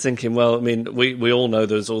part of me is thinking, well, I mean, we all know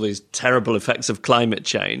there's all these terrible effects of climate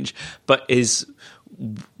change, but is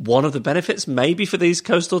one of the benefits maybe for these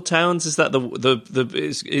coastal towns is that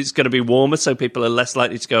it's going to be warmer, so people are less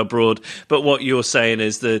likely to go abroad. But what you're saying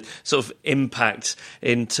is the sort of impact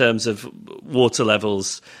in terms of water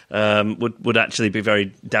levels would actually be very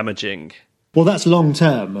damaging. Well, that's long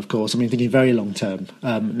term, of course. I mean, thinking very long term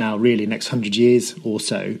now, really, next 100 years or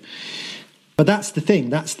so. But that's the thing.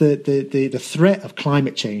 That's the threat of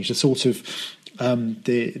climate change, the sort of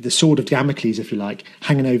the sword of Damocles, if you like,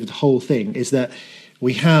 hanging over the whole thing, is that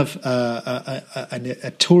we have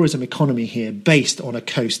a tourism economy here based on a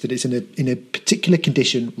coast that is in a particular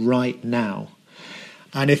condition right now.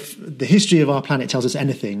 And if the history of our planet tells us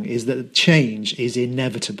anything, is that change is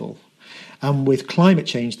inevitable. And with climate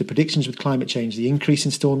change, the predictions with climate change, the increase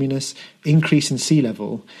in storminess, increase in sea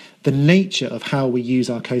level, the nature of how we use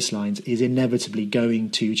our coastlines is inevitably going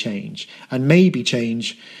to change, and maybe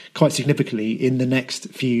change quite significantly in the next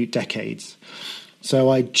few decades. So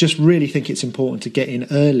I just really think it's important to get in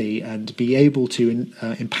early and be able to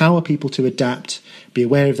empower people to adapt, be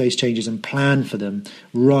aware of those changes and plan for them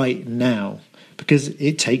right now. Because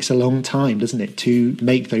it takes a long time, doesn't it, to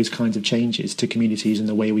make those kinds of changes to communities and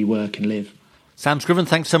the way we work and live. Sam Scriven,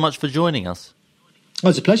 thanks so much for joining us. Oh,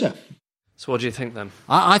 it's a pleasure. So what do you think then?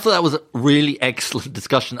 I thought that was a really excellent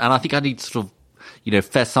discussion, and I think I need to sort of,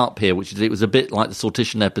 fess up here, which is it was a bit like the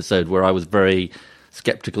Sortition episode where I was very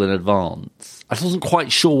sceptical in advance. I wasn't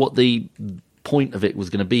quite sure what the point of it was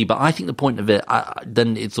going to be, but I think the point of it,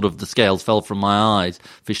 then it sort of, the scales fell from my eyes,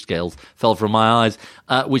 fish scales fell from my eyes,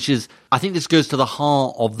 which is, I think this goes to the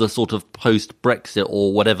heart of the sort of post-Brexit,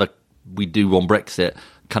 or whatever we do on Brexit,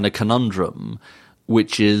 kind of conundrum,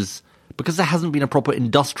 which is, because there hasn't been a proper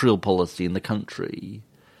industrial policy in the country,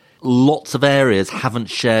 lots of areas haven't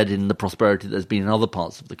shared in the prosperity there's been in other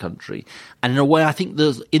parts of the country. And in a way, I think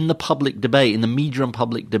there's, in the public debate, in the media and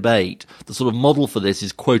public debate, the sort of model for this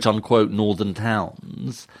is quote-unquote northern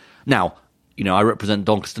towns. Now, I represent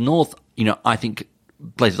Doncaster North. I think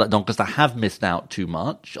places like Doncaster have missed out too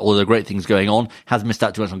much. All the great things going on, has missed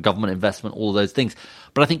out too much on government investment, all of those things.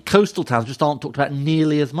 But I think coastal towns just aren't talked about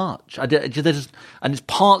nearly as much. And it's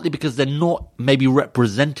partly because they're not maybe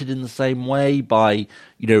represented in the same way by,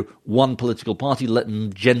 one political party,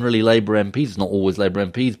 generally Labour MPs, not always Labour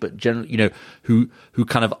MPs, but generally, who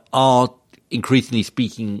kind of are increasingly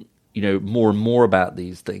speaking more and more about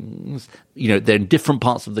these things. They're in different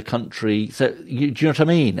parts of the country. So, do you know what I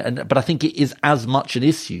mean? But I think it is as much an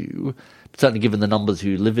issue, certainly given the numbers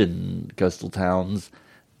who live in coastal towns,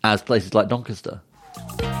 as places like Doncaster.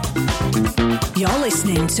 You're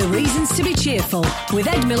listening to Reasons to be Cheerful with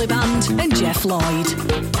Ed Miliband and Jeff Lloyd.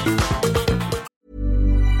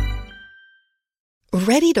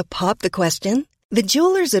 Ready to pop the question? The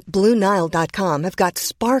jewelers at BlueNile.com have got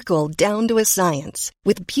sparkle down to a science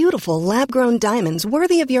with beautiful lab-grown diamonds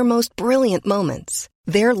worthy of your most brilliant moments.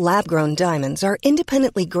 Their lab-grown diamonds are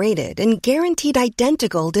independently graded and guaranteed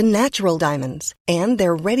identical to natural diamonds, and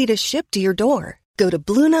they're ready to ship to your door. Go to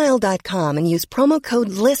BlueNile.com and use promo code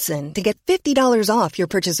LISTEN to get $50 off your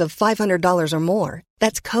purchase of $500 or more.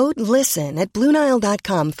 That's code LISTEN at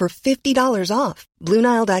BlueNile.com for $50 off.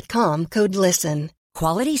 BlueNile.com, code LISTEN.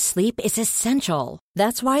 Quality sleep is essential.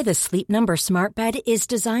 That's why the Sleep Number Smart Bed is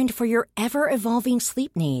designed for your ever-evolving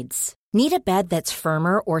sleep needs. Need a bed that's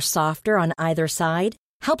firmer or softer on either side?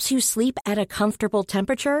 Helps you sleep at a comfortable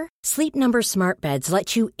temperature? Sleep Number Smart Beds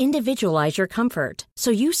let you individualize your comfort, so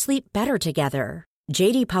you sleep better together.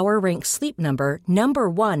 J.D. Power ranks Sleep Number number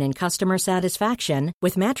 1 in customer satisfaction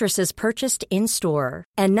with mattresses purchased in-store.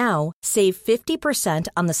 And now, save 50%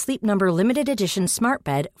 on the Sleep Number Limited Edition Smart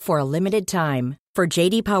Bed for a limited time. For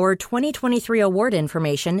J.D. Power 2023 award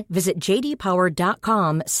information, visit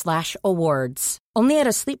jdpower.com/awards. Only at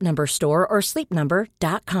a Sleep Number store or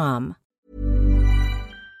sleepnumber.com.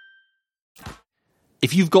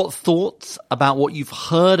 If you've got thoughts about what you've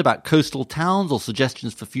heard about coastal towns or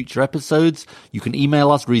suggestions for future episodes, you can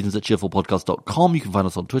email us, reasons@cheerfulpodcast.com. You can find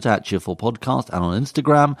us on Twitter @cheerfulpodcast and on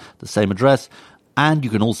Instagram, the same address. And you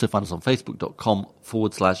can also find us on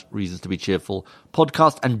facebook.com/reasons to be cheerful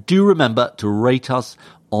podcast. And do remember to rate us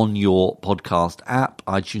on your podcast app,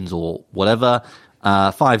 iTunes or whatever.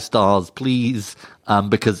 5 stars, please,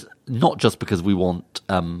 because not just because we want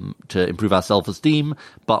to improve our self-esteem,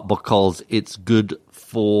 but because it's good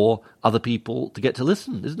for other people to get to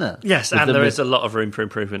listen, isn't it? Yes, and there is a lot of room for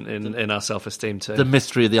improvement in our self-esteem too. The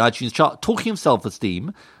mystery of the iTunes chart. Talking of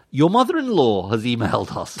self-esteem, your mother-in-law has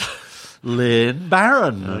emailed us. Lynn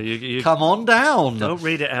Barron, come on down. Don't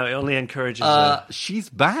read it out. It only encourages you.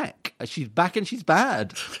 She's back. She's back and she's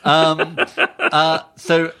bad.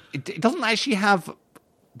 So it doesn't actually have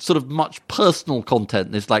sort of much personal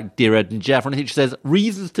content. It's like Dear Ed and Jeff or anything. She says,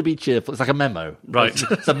 reasons to be cheerful. It's like a memo. Right.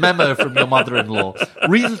 It's a memo from your mother-in-law.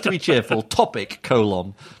 Reasons to be cheerful, topic, :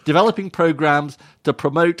 developing programs to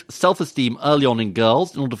promote self-esteem early on in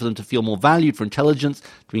girls in order for them to feel more valued for intelligence,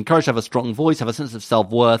 to be encouraged to have a strong voice, have a sense of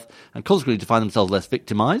self-worth, and consequently to find themselves less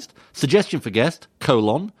victimized. Suggestion for guest, :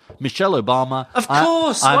 Michelle Obama. Of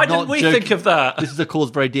course. Why didn't we think of that? This is a cause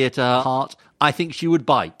very dear to her heart. I think she would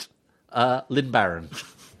bite. Lynn Barron.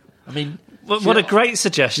 I mean, what a great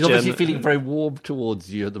suggestion. She's obviously feeling very warm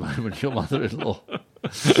towards you at the moment, your mother-in-law.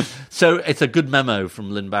 So it's a good memo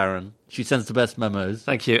from Lynn Barron. She sends the best memos.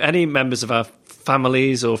 Thank you. Any members of our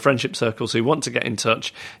families or friendship circles who want to get in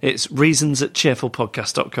touch, it's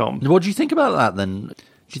reasons@cheerfulpodcast.com. What do you think about that then? Do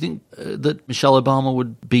you think that Michelle Obama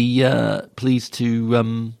would be pleased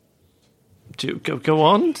to... go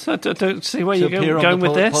on? I don't see where you're going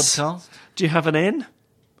with this. Podcast? Do you have an in?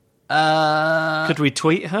 Could we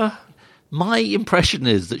tweet her? My impression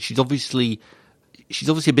is that she's obviously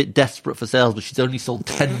a bit desperate for sales, but she's only sold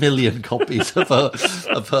 10 million copies of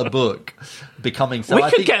her book, Becoming. So we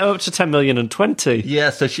could get up to 10 million and 20.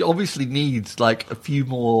 Yeah, so she obviously needs like a few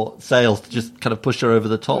more sales to just kind of push her over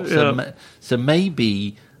the top. Yeah. So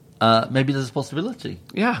maybe there's a possibility.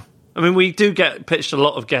 Yeah, I mean, we do get pitched a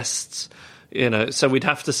lot of guests. So we'd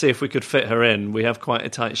have to see if we could fit her in. We have quite a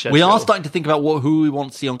tight schedule. We are starting to think about who we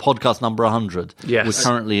want to see on podcast number 100. Yes. We're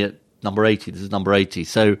currently at number 80. This is number 80.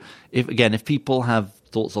 So, if people have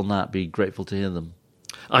thoughts on that, be grateful to hear them.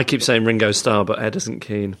 I keep saying Ringo Starr, but Ed isn't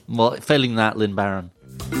keen. Well, failing that, Lynn Barron.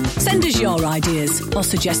 Send us your ideas or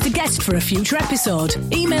suggest a guest for a future episode.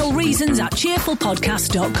 Email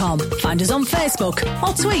reasons@cheerfulpodcast.com. Find us on Facebook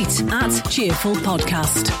or tweet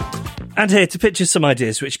 @cheerfulpodcast. And here to pitch us some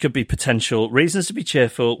ideas which could be potential reasons to be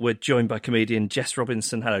cheerful, we're joined by comedian Jess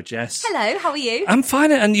Robinson. Hello, Jess. Hello, how are you? I'm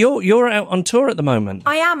fine, and you're out on tour at the moment.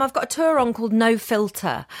 I am. I've got a tour on called No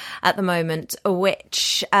Filter at the moment,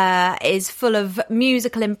 which is full of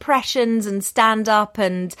musical impressions and stand-up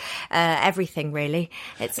and everything, really.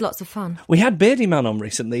 It's lots of fun. We had Beardy Man on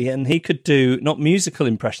recently, and he could do, not musical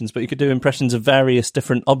impressions, but he could do impressions of various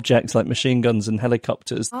different objects like machine guns and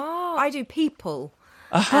helicopters. Oh, I do people.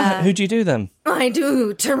 Who do you do then? I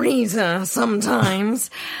do Teresa sometimes.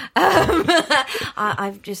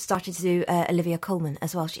 I've just started to do Olivia Colman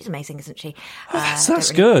as well. She's amazing, isn't she?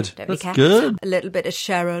 That's good. Don't really That's care. good. A little bit of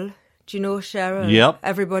Cheryl. Do you know Cheryl? Yep.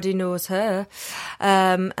 Everybody knows her.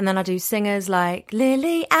 And then I do singers like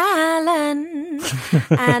Lily Allen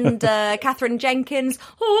and Catherine Jenkins,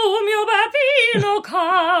 Oh mio bambino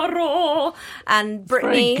caro, and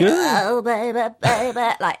Brittany, Very good. Oh baby,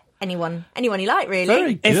 baby, like anyone you like, really.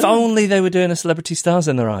 Very good. If only they were doing a Celebrity Stars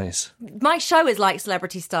in Their Eyes. My show is like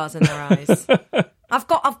Celebrity Stars in Their Eyes. I've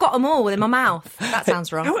got them all in my mouth. That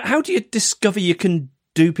sounds wrong. How do you discover you can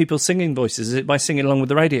do people's singing voices? Is it by singing along with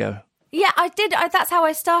the radio? Yeah, I did. That's how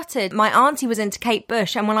I started. My auntie was into Kate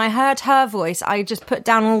Bush, and when I heard her voice, I just put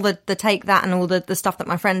down all the Take That and all the stuff that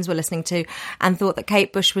my friends were listening to and thought that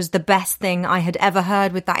Kate Bush was the best thing I had ever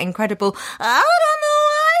heard with that incredible, I don't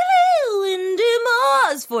know, I live in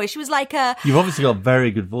Mars voice. She was like a... You've obviously got a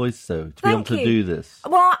very good voice, though, to be able to do this.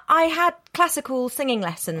 Well, I had classical singing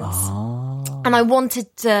lessons. And I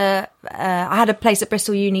wanted to... I had a place at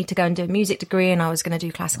Bristol Uni to go and do a music degree, and I was going to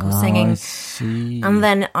do classical singing. I see. And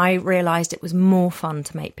then I realised it was more fun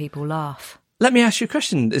to make people laugh. Let me ask you a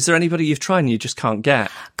question. Is there anybody you've tried and you just can't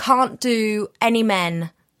get? Can't do any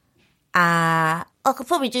men. I could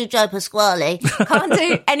probably do Joe Pasquale. Can't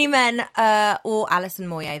do any men or Alison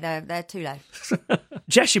Moyet. They're too low.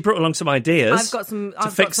 Jess, you brought along some ideas. I've got some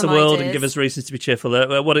to fix the world and give us reasons to be cheerful.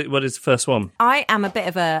 What is the first one? I am a bit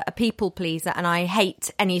of a people pleaser, and I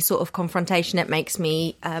hate any sort of confrontation. It makes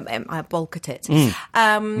me I balk at it.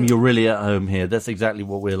 You're really at home here. That's exactly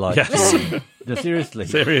what we're like. Yes. No, seriously.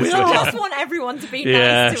 We just want everyone to be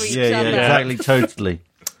nice to each other. Exactly, totally.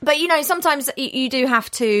 But, you know, sometimes you do have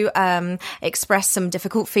to express some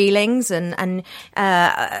difficult feelings and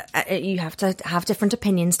you have to have different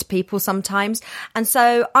opinions to people sometimes. And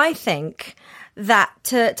so I think that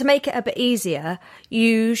to make it a bit easier,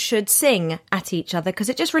 you should sing at each other because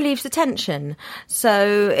it just relieves the tension.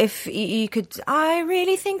 So if you could, I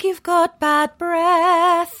really think you've got bad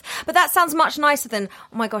breath. But that sounds much nicer than,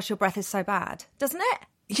 oh my gosh, your breath is so bad, doesn't it?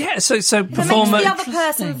 Yeah, so It makes the other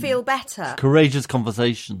person feel better. Courageous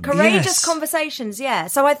conversations. Conversations, yeah.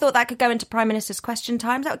 So I thought that could go into Prime Minister's question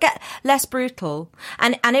times. That would get less brutal.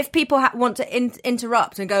 And if people want to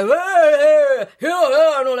interrupt and go,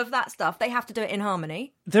 and all of that stuff, they have to do it in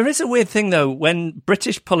harmony. There is a weird thing, though, when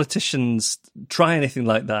British politicians try anything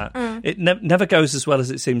like that, it never goes as well as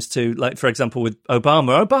it seems to. Like, for example, with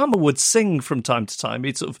Obama. Obama would sing from time to time.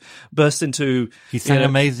 He'd sort of burst into... He sang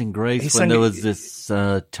Amazing Grace when there was this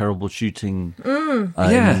terrible shooting in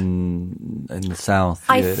the South.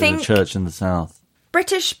 I think the church in the South.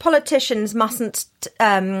 British politicians mustn't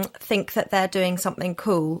think that they're doing something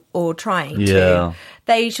cool or trying to.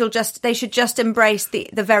 They should just embrace the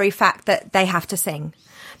very fact that they have to sing.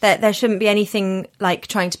 That there shouldn't be anything like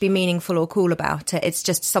trying to be meaningful or cool about it. It's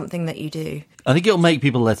just something that you do. I think it'll make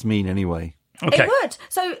people less mean anyway. Okay. It would.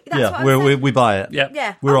 So that's what we buy it.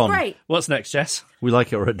 Yeah. We're on. Great. What's next, Jess? We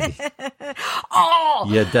like it already.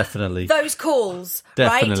 Yeah, definitely. Those calls,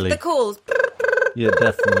 Definitely. right? The calls. Yeah,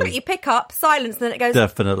 definitely. You pick up, silence, and then it goes...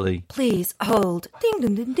 Definitely. Please hold. Ding,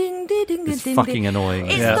 ding, ding, ding, ding, ding, It's ding, fucking ding. annoying.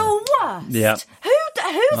 It's Yeah. the worst. Yeah.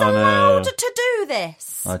 Who's allowed to do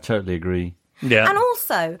this? I totally agree. Yeah. And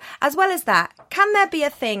also, as well as that, can there be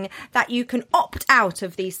a thing that you can opt out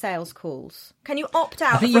of these sales calls? Can you opt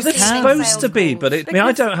out? Well, it's supposed to be, but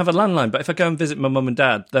I don't have a landline. But if I go and visit my mum and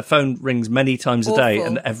dad, their phone rings many times a day,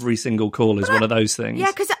 and every single call is one of those things.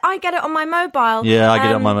 Yeah, because I get it on my mobile. Yeah, I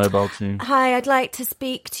get it on my mobile too. Hi, I'd like to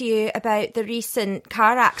speak to you about the recent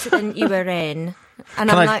car accident you were in.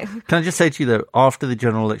 And Can I'm I just say to you though, after the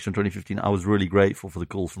general election of 2015, I was really grateful for the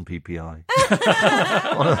calls from PPI.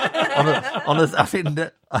 I think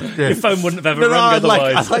that, your phone wouldn't have ever rung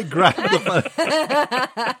otherwise. I grabbed the phone.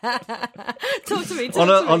 Talk to me.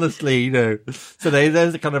 Honestly, you know, so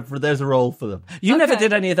there's a role for them. You never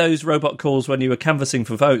did any of those robot calls when you were canvassing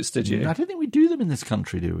for votes, did you? I don't think we do them in this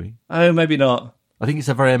country, do we? Oh, maybe not. I think it's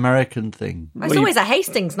a very American thing. There's always a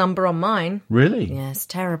Hastings number on mine. Really? Yeah, it's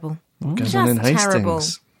terrible. Goes on in Just terrible.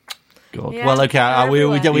 Hastings. God. Yeah, well, okay,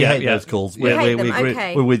 we hate Yeah. those calls. We hate them,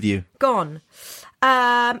 okay. We're with you. Gone.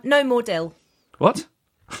 No more dill. What?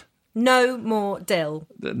 No more dill.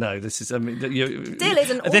 No, this is. I mean, Dill is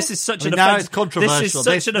an. This is such an now offensive. it's controversial. This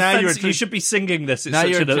is such an Now you're offensive. You should be singing this. It's Now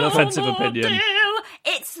such you're an offensive No more opinion. dill.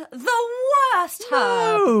 It's the worst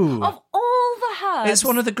herb of all the herbs. It's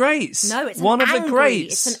one of the greats. No, it's one of angry. the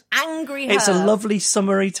greats. It's an angry herb. It's a lovely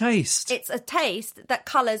summery taste. It's a taste that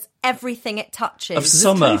colours everything it touches. Of Does it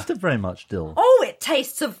summer. taste of very much dill? Oh, it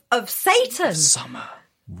tastes of Satan. Summer.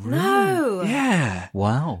 No. Yeah.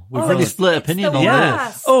 Wow. We've Oh, really it's- split it's opinion the on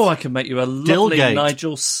worst. this. Oh, I can make you a lovely Dillgate.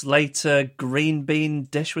 Nigel Slater green bean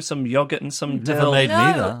dish with some yoghurt and some Never dill. made me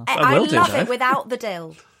No, that. I will do, love though. it without the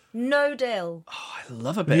dill. No dill. I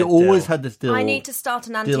love a bit You of always dill. had this dill. I need to start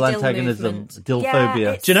an dill anti-dill antagonism, movement. dill Yeah,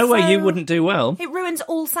 phobia. it's Do you know where you so- wouldn't do well? It ruins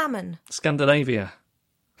all salmon. Scandinavia.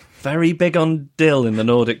 Very big on dill in the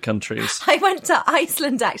Nordic countries. I went to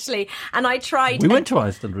Iceland actually, and I tried. We went to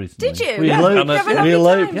Iceland recently. Did you? We Yeah. eloped. Did you have a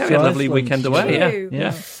lovely time? Yeah, we to had a lovely Iceland. weekend away. Yeah, you?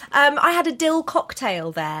 yeah. I had a dill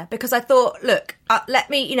cocktail there because I thought, look, let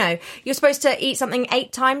me. You're supposed to eat something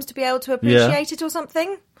 8 times to be able to appreciate it or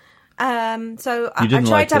something. So I didn't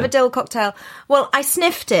tried like to have it? a dill cocktail. Well, I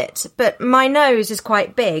sniffed it, but my nose is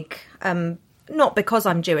quite big. Not because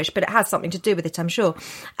I'm Jewish, but it has something to do with it, I'm sure.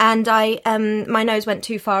 And my nose went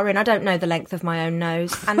too far in. I don't know the length of my own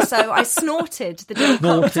nose, and so I snorted the dill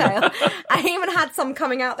cocktail. I even had some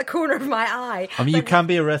coming out the corner of my eye. I mean, you can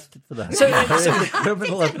be arrested for that. So- It's a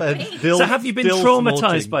criminal offence. Dill- So have you been dill traumatised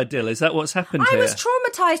snorting. by dill? Is that what's happened I here? was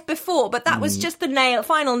traumatised before, but that was just the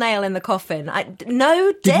final nail in the coffin.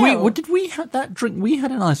 No dill. Did we? What did we have that drink we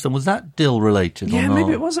had in Iceland? Was that dill related? Yeah, or not?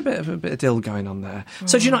 maybe it was a bit of dill going on there.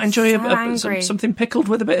 So do you not enjoy so angry. something pickled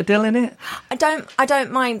with a bit of dill in it? I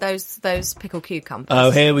don't mind those pickled cucumbers.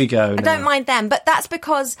 Oh, here we go. I don't mind them, but that's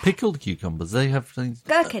because Pickled cucumbers. They have things.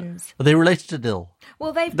 gherkins. Are they related to dill?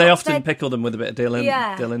 Well, they often pickle them with a bit of dill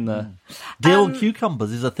in there. Dill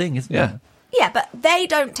cucumbers is a thing, isn't Yeah. it? Yeah, but they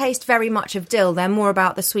don't taste very much of dill. They're more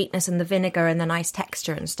about the sweetness and the vinegar and the nice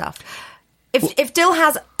texture and stuff. If dill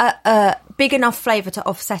has a big enough flavour to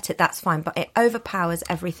offset it, that's fine. But it overpowers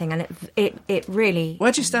everything, and it really.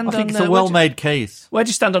 Where do you stand I think on? it's a well-made case. Where do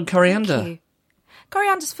you stand on coriander? Thank you.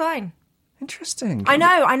 Coriander's fine. Interesting. I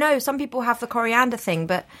know. Some people have the coriander thing,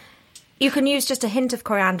 but you can use just a hint of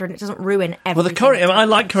coriander, and it doesn't ruin everything. Well, the coriander. I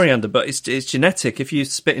like coriander, but it's genetic. If you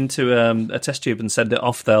spit into a test tube and send it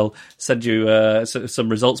off, they'll send you some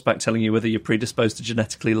results back telling you whether you're predisposed to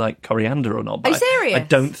genetically like coriander or not. But Are you serious? I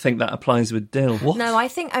don't think that applies with dill. No, I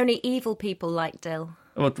think only evil people like dill.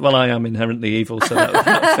 Well, I am inherently evil, so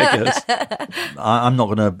that figures. I'm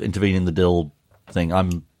not going to intervene in the dill thing.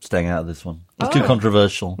 I'm staying out of this one. It's too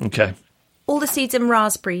controversial. Okay. All the seeds in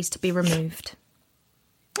raspberries to be removed.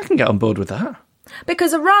 I can get on board with that.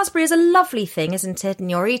 Because a raspberry is a lovely thing, isn't it? And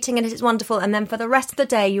you're eating it, it's wonderful. And then for the rest of the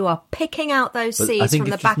day, you are picking out those But seeds I think from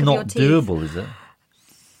the it's back just of your not teeth. doable, is it?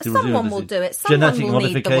 Someone will do it. Someone Genetic will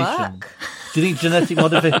need the modification. work. Do you think genetic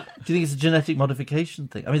modification? Do you think it's a genetic modification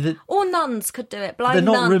thing? I mean, Or nuns could do it. they're Blind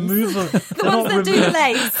not nuns. removable. The ones that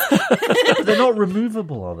do lace. They're not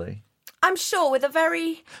removable, are they? I'm sure with a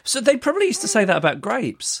very... So they probably used to say that about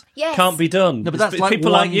grapes. Yes. Can't be done. No, but that's like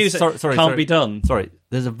people one, like you say, sorry, can't be done. Sorry,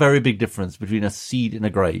 there's a very big difference between a seed in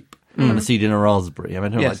a grape and a seed in a raspberry. I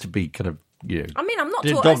mean, I don't Yes. like to be kind of, I mean, I'm not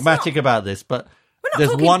dogmatic about this, but not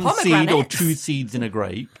there's talking one seed or pomegranates. 2 seeds in a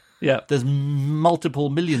grape. Yeah. There's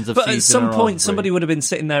multiple millions of But seeds at some in a point, raspberry. somebody would have been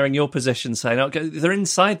sitting there in your position saying, "Okay, they're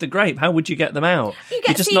inside the grape. How would you get them out? You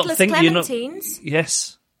get just seedless clementines.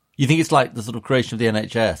 Yes, You think it's like the sort of creation of the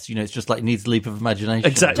NHS? You know, it's just like it needs a leap of imagination.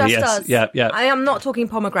 exactly. Just Yes, does. yeah. I am not talking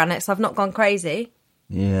pomegranates. I've not gone crazy.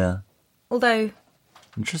 Yeah, Although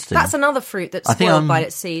interesting. that's another fruit that's I think spoiled I'm- by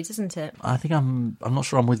its seeds, isn't it? I think I'm not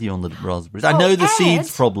sure I'm with you on the raspberries. I Oh, know the Ed.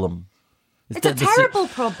 seeds problem. It's a terrible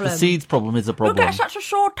problem. The seeds problem is a You problem. get such a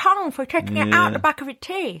sore tongue for taking it out the back of your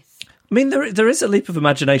teeth. I mean, there is a leap of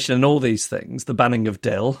imagination in all these things. The banning of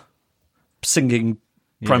dill, singing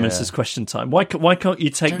Prime Yeah. Minister's Question Time. Why can't you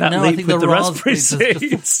take that No, I leap think with the raspberry raspberries is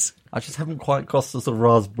seeds? just- I just haven't quite crossed the sort of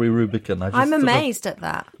raspberry Rubicon. I'm amazed at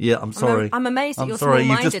that. Yeah, I'm sorry. I'm amazed at I'm your sorry.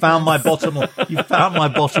 You just found my small-mindedness. bottom. You found my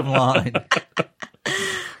bottom line.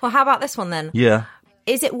 Well, how about this one then? Yeah.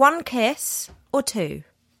 Is it 1 kiss or 2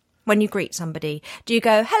 when you greet somebody? Do you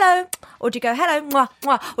go hello, or do you go hello, mwah,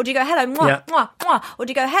 mwah, or do you go hello, mwah, Yeah. mwah, mwah, or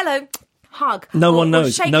do you go hello, hug? No or- one or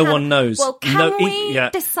knows. shake No hand? one knows. Well, can No, we yeah.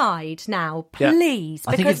 decide now, Yeah. please?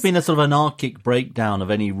 I think it's been a sort of anarchic breakdown of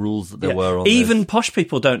any rules that there were on Even this. posh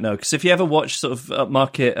people don't know, because if you ever watch sort of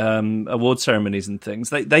upmarket award ceremonies and things,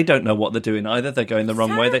 they don't know what they're doing either. They're going the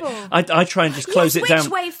wrong way. terrible. I try and just close yes, it down. which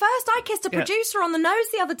way first? I kissed a Yeah. producer on the nose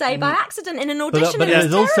the other day by accident in an But, audition. but and it there's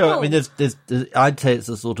was also, terrible. I mean, there's, I'd say it's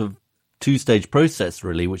a sort of 2-stage process,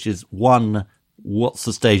 really, which is one, what's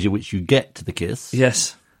the stage at which you get to the kiss?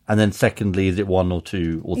 Yes. And then secondly, is it 1 or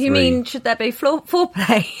 2 or 3? You mean, should there be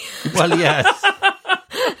foreplay? Well, yes.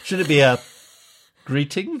 Should it be a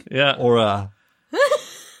greeting? Yeah. Or a,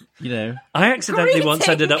 I accidentally Greeting. once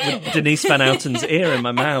ended up with Denise Van Outen's ear in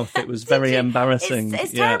my mouth. It was very embarrassing.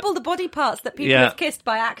 It's terrible, the body parts that people Yeah. have kissed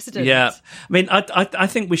by accident. Yeah. I mean, I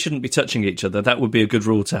think we shouldn't be touching each other. That would be a good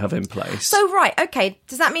rule to have in place. So, right, okay.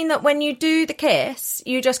 Does that mean that when you do the kiss,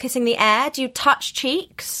 you're just kissing the air? Do you touch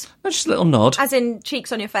cheeks? No, just a little nod. As in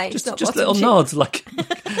cheeks on your face? Just not a bottom little cheeks.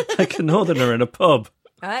 nod, like a northerner in a pub.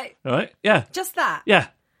 Right? Right? Yeah. Just that? Yeah.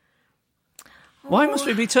 Why must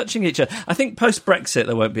we be touching each other? I think post-Brexit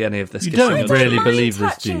there won't be any of this. You kissing don't on really cheek. believe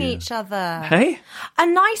this, do Touching you? each other. Hey? A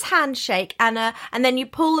nice handshake and then you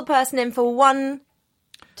pull the person in for one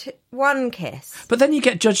kiss. But then you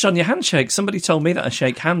get judged on your handshake. Somebody told me that I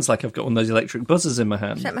shake hands like I've got one of those electric buzzers in my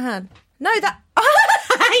hand. Shake my hand. No, that...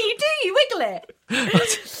 you do, you wiggle it.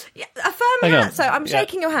 Yeah, a firm Hang hand. on. So I'm Yeah.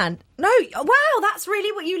 shaking your hand. No, wow, that's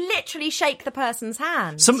really what you literally shake the person's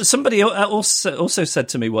hand. Somebody also said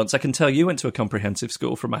to me once, I can tell you went to a comprehensive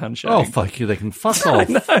school from a handshake. Oh, fuck you, they can fuck I off.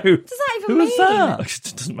 know. What does that even Who mean? was that?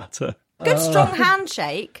 It doesn't matter. Good strong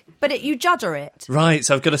handshake, but you judder it. Right,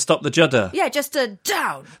 so I've got to stop the judder. Yeah, just a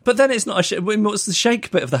down. But then it's not a shake. What's the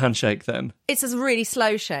shake bit of the handshake then? It's a really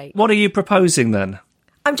slow shake. What are you proposing then?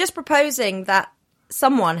 I'm just proposing that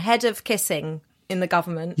someone, head of kissing in the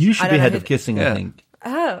government... You I should don't be know head who- of kissing, Yeah. I think.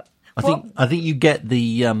 Oh. I think you get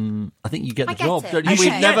the I get job. it. Don't you?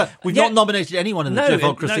 Okay. We've not nominated anyone in the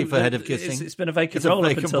Jeffocracy for head of it's- kissing. it's been a vacant It's a role up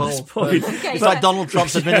vacant until this role. point. Okay, It's but- like Donald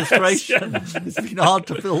Trump's Yes, administration. yeah. It's been hard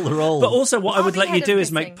to fill the role. But also, what I would the let you head do of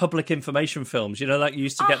is make kissing. public information films. You know, like you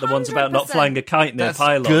used to get the ones about not 100%. flying a kite near That's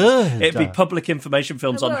pylons. good. It'd be public information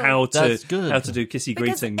films on will. how That's good. to do kissy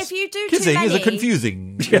Because greetings. if you do kissing too many... is a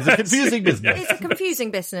confusing business. It's a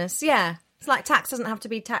confusing business, yeah. It's like tax doesn't have to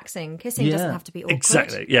be taxing. Kissing Yeah. doesn't have to be awkward.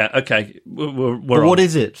 Exactly. Yeah. Okay. We're But on. what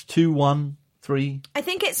is it? 2, 1, 3, I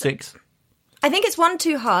think it's 6?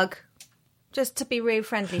 1-2 hug, just to be really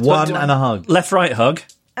friendly. to One everyone. and a hug. Left, right hug.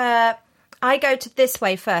 I go to this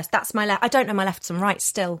way first. That's my left. I don't know my lefts and rights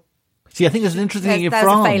still. See, I think there's an interesting thing in There's a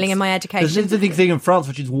France. failing in my education. There's an interesting thing in France,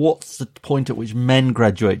 which is what's the point at which men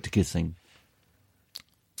graduate to kissing?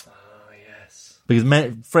 Because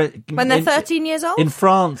When they're 13 years old? in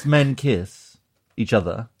France, men kiss each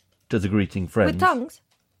other as a greeting, friends. With tongues?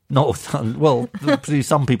 Not with tongues. Well,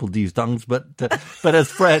 some people do use tongues, but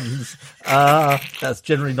as friends, that's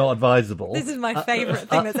generally not advisable. This is my favourite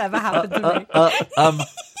thing that's ever happened to me.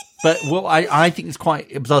 But what I think it's quite.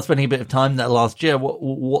 Because I was spending a bit of time there last year.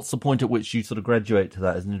 What's the point at which you sort of graduate to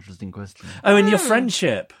that? Is an interesting question. Oh, in your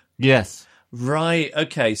friendship. Yes. Right.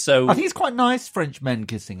 Okay. So I think it's quite nice French men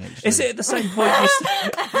kissing. Actually, is it at the same point?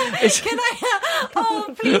 Can I...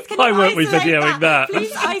 Oh, please, can Why you weren't we isolate videoing that?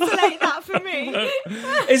 Please isolate that for me.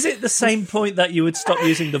 Is it the same point that you would stop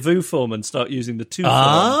using the vous form and start using the tu form?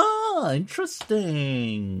 Ah,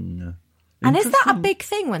 interesting. And is that a big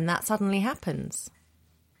thing when that suddenly happens?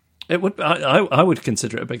 It would. I would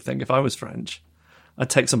consider it a big thing if I was French. I'd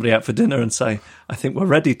take somebody out for dinner and say, "I think we're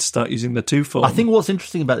ready to start using the tu form." I think what's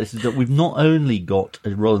interesting about this is that we've not only got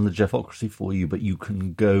a role in the Jeffocracy for you, but you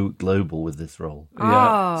can go global with this role.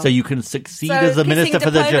 Yeah. So you can succeed So as a kissing minister for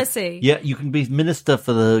the diplomacy. Yeah, you can be minister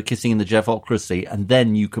for the kissing in the Jeffocracy, and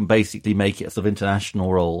then you can basically make it a sort of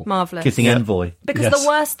international role. Marvellous. Kissing Yeah. envoy. Because Yes. the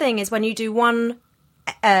worst thing is when you do one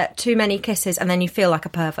too many kisses and then you feel like a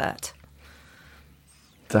pervert.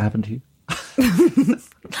 Does that happen to you?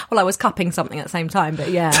 Well, I was cupping something at the same time,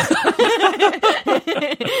 but yeah.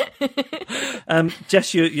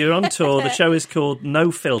 Jess, you're on tour. The show is called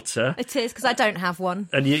No Filter, It is, because I don't have one.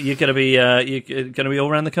 and you're going to be all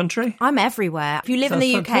around the country. I'm everywhere. If you live in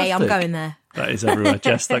the Sounds UK, I'm fantastic. going there. That is everywhere.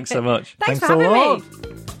 Jess, thanks so much. Thanks for a having lot.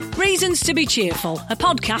 me. Reasons to be Cheerful, a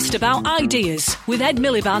podcast about ideas with Ed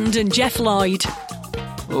Miliband and Jeff Lloyd.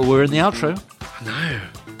 Well, we're in the outro. No,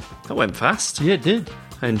 that went fast. Yeah, it did.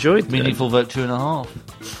 I enjoyed it. Meaningful vote 2.5.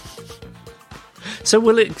 So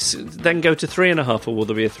will it then go to 3.5, or will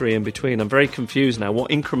there be a 3 in between? I'm very confused now.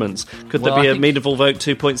 What increments? Could Well, there be I a think- meaningful vote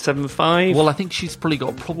 2.75? Well, I think she's probably got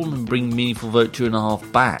a problem in bringing meaningful vote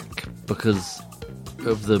 2.5 back because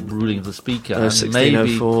of the ruling of the speaker. And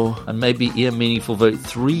 1604. maybe meaningful vote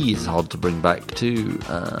 3 is hard to bring back too.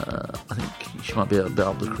 I think she might be a bit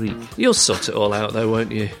up the creek. You'll sort it all out, though,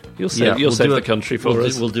 won't you? You'll save we'll do the it. country for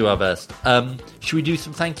us. We'll do our best. Should we do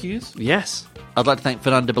some thank yous? Yes. I'd like to thank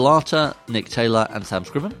Fernanda Bellata, Nick Taylor, and Sam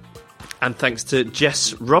Scriven. And thanks to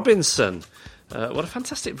Jess Robinson, What a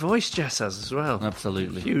fantastic voice Jess has as well.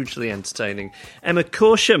 Absolutely. Hugely entertaining. Emma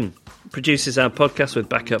Corsham produces our podcast with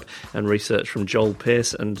backup and research from Joel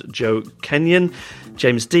Pearce and Joe Kenyon.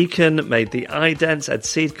 James Deacon made the idents. Ed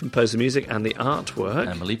Seed composed the music and the artwork.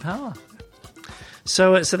 Emily Power.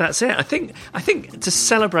 So that's it. I think to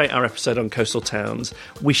celebrate our episode on coastal towns,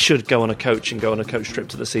 we should go on a coach and go on a coach trip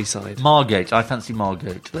to the seaside. Margate. I fancy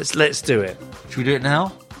Margate. Let's do it. Should we do it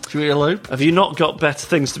now? Should we elope? Have you not got better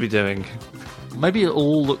things to be doing? Maybe it'll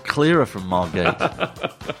all look clearer from Margate.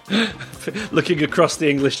 Looking across the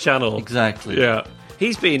English Channel. Exactly. Yeah.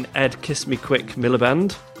 He's been Ed Kiss Me Quick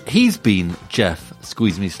Miliband. He's been Jeff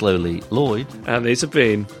Squeeze Me Slowly Lloyd. And these have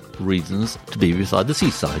been Reasons to Be Beside the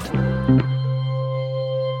Seaside.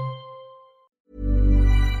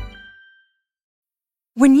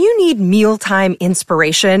 When you need mealtime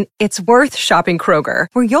inspiration, it's worth shopping Kroger,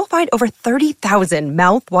 where you'll find over 30,000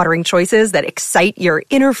 mouth-watering choices that excite your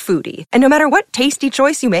inner foodie. And no matter what tasty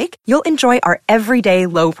choice you make, you'll enjoy our everyday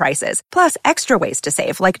low prices, plus extra ways to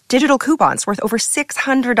save, like digital coupons worth over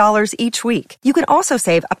 $600 each week. You can also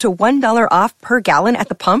save up to $1 off per gallon at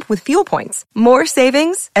the pump with fuel points. More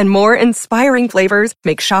savings and more inspiring flavors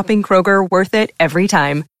make shopping Kroger worth it every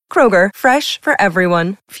time. Kroger, fresh for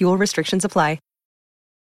everyone. Fuel restrictions apply.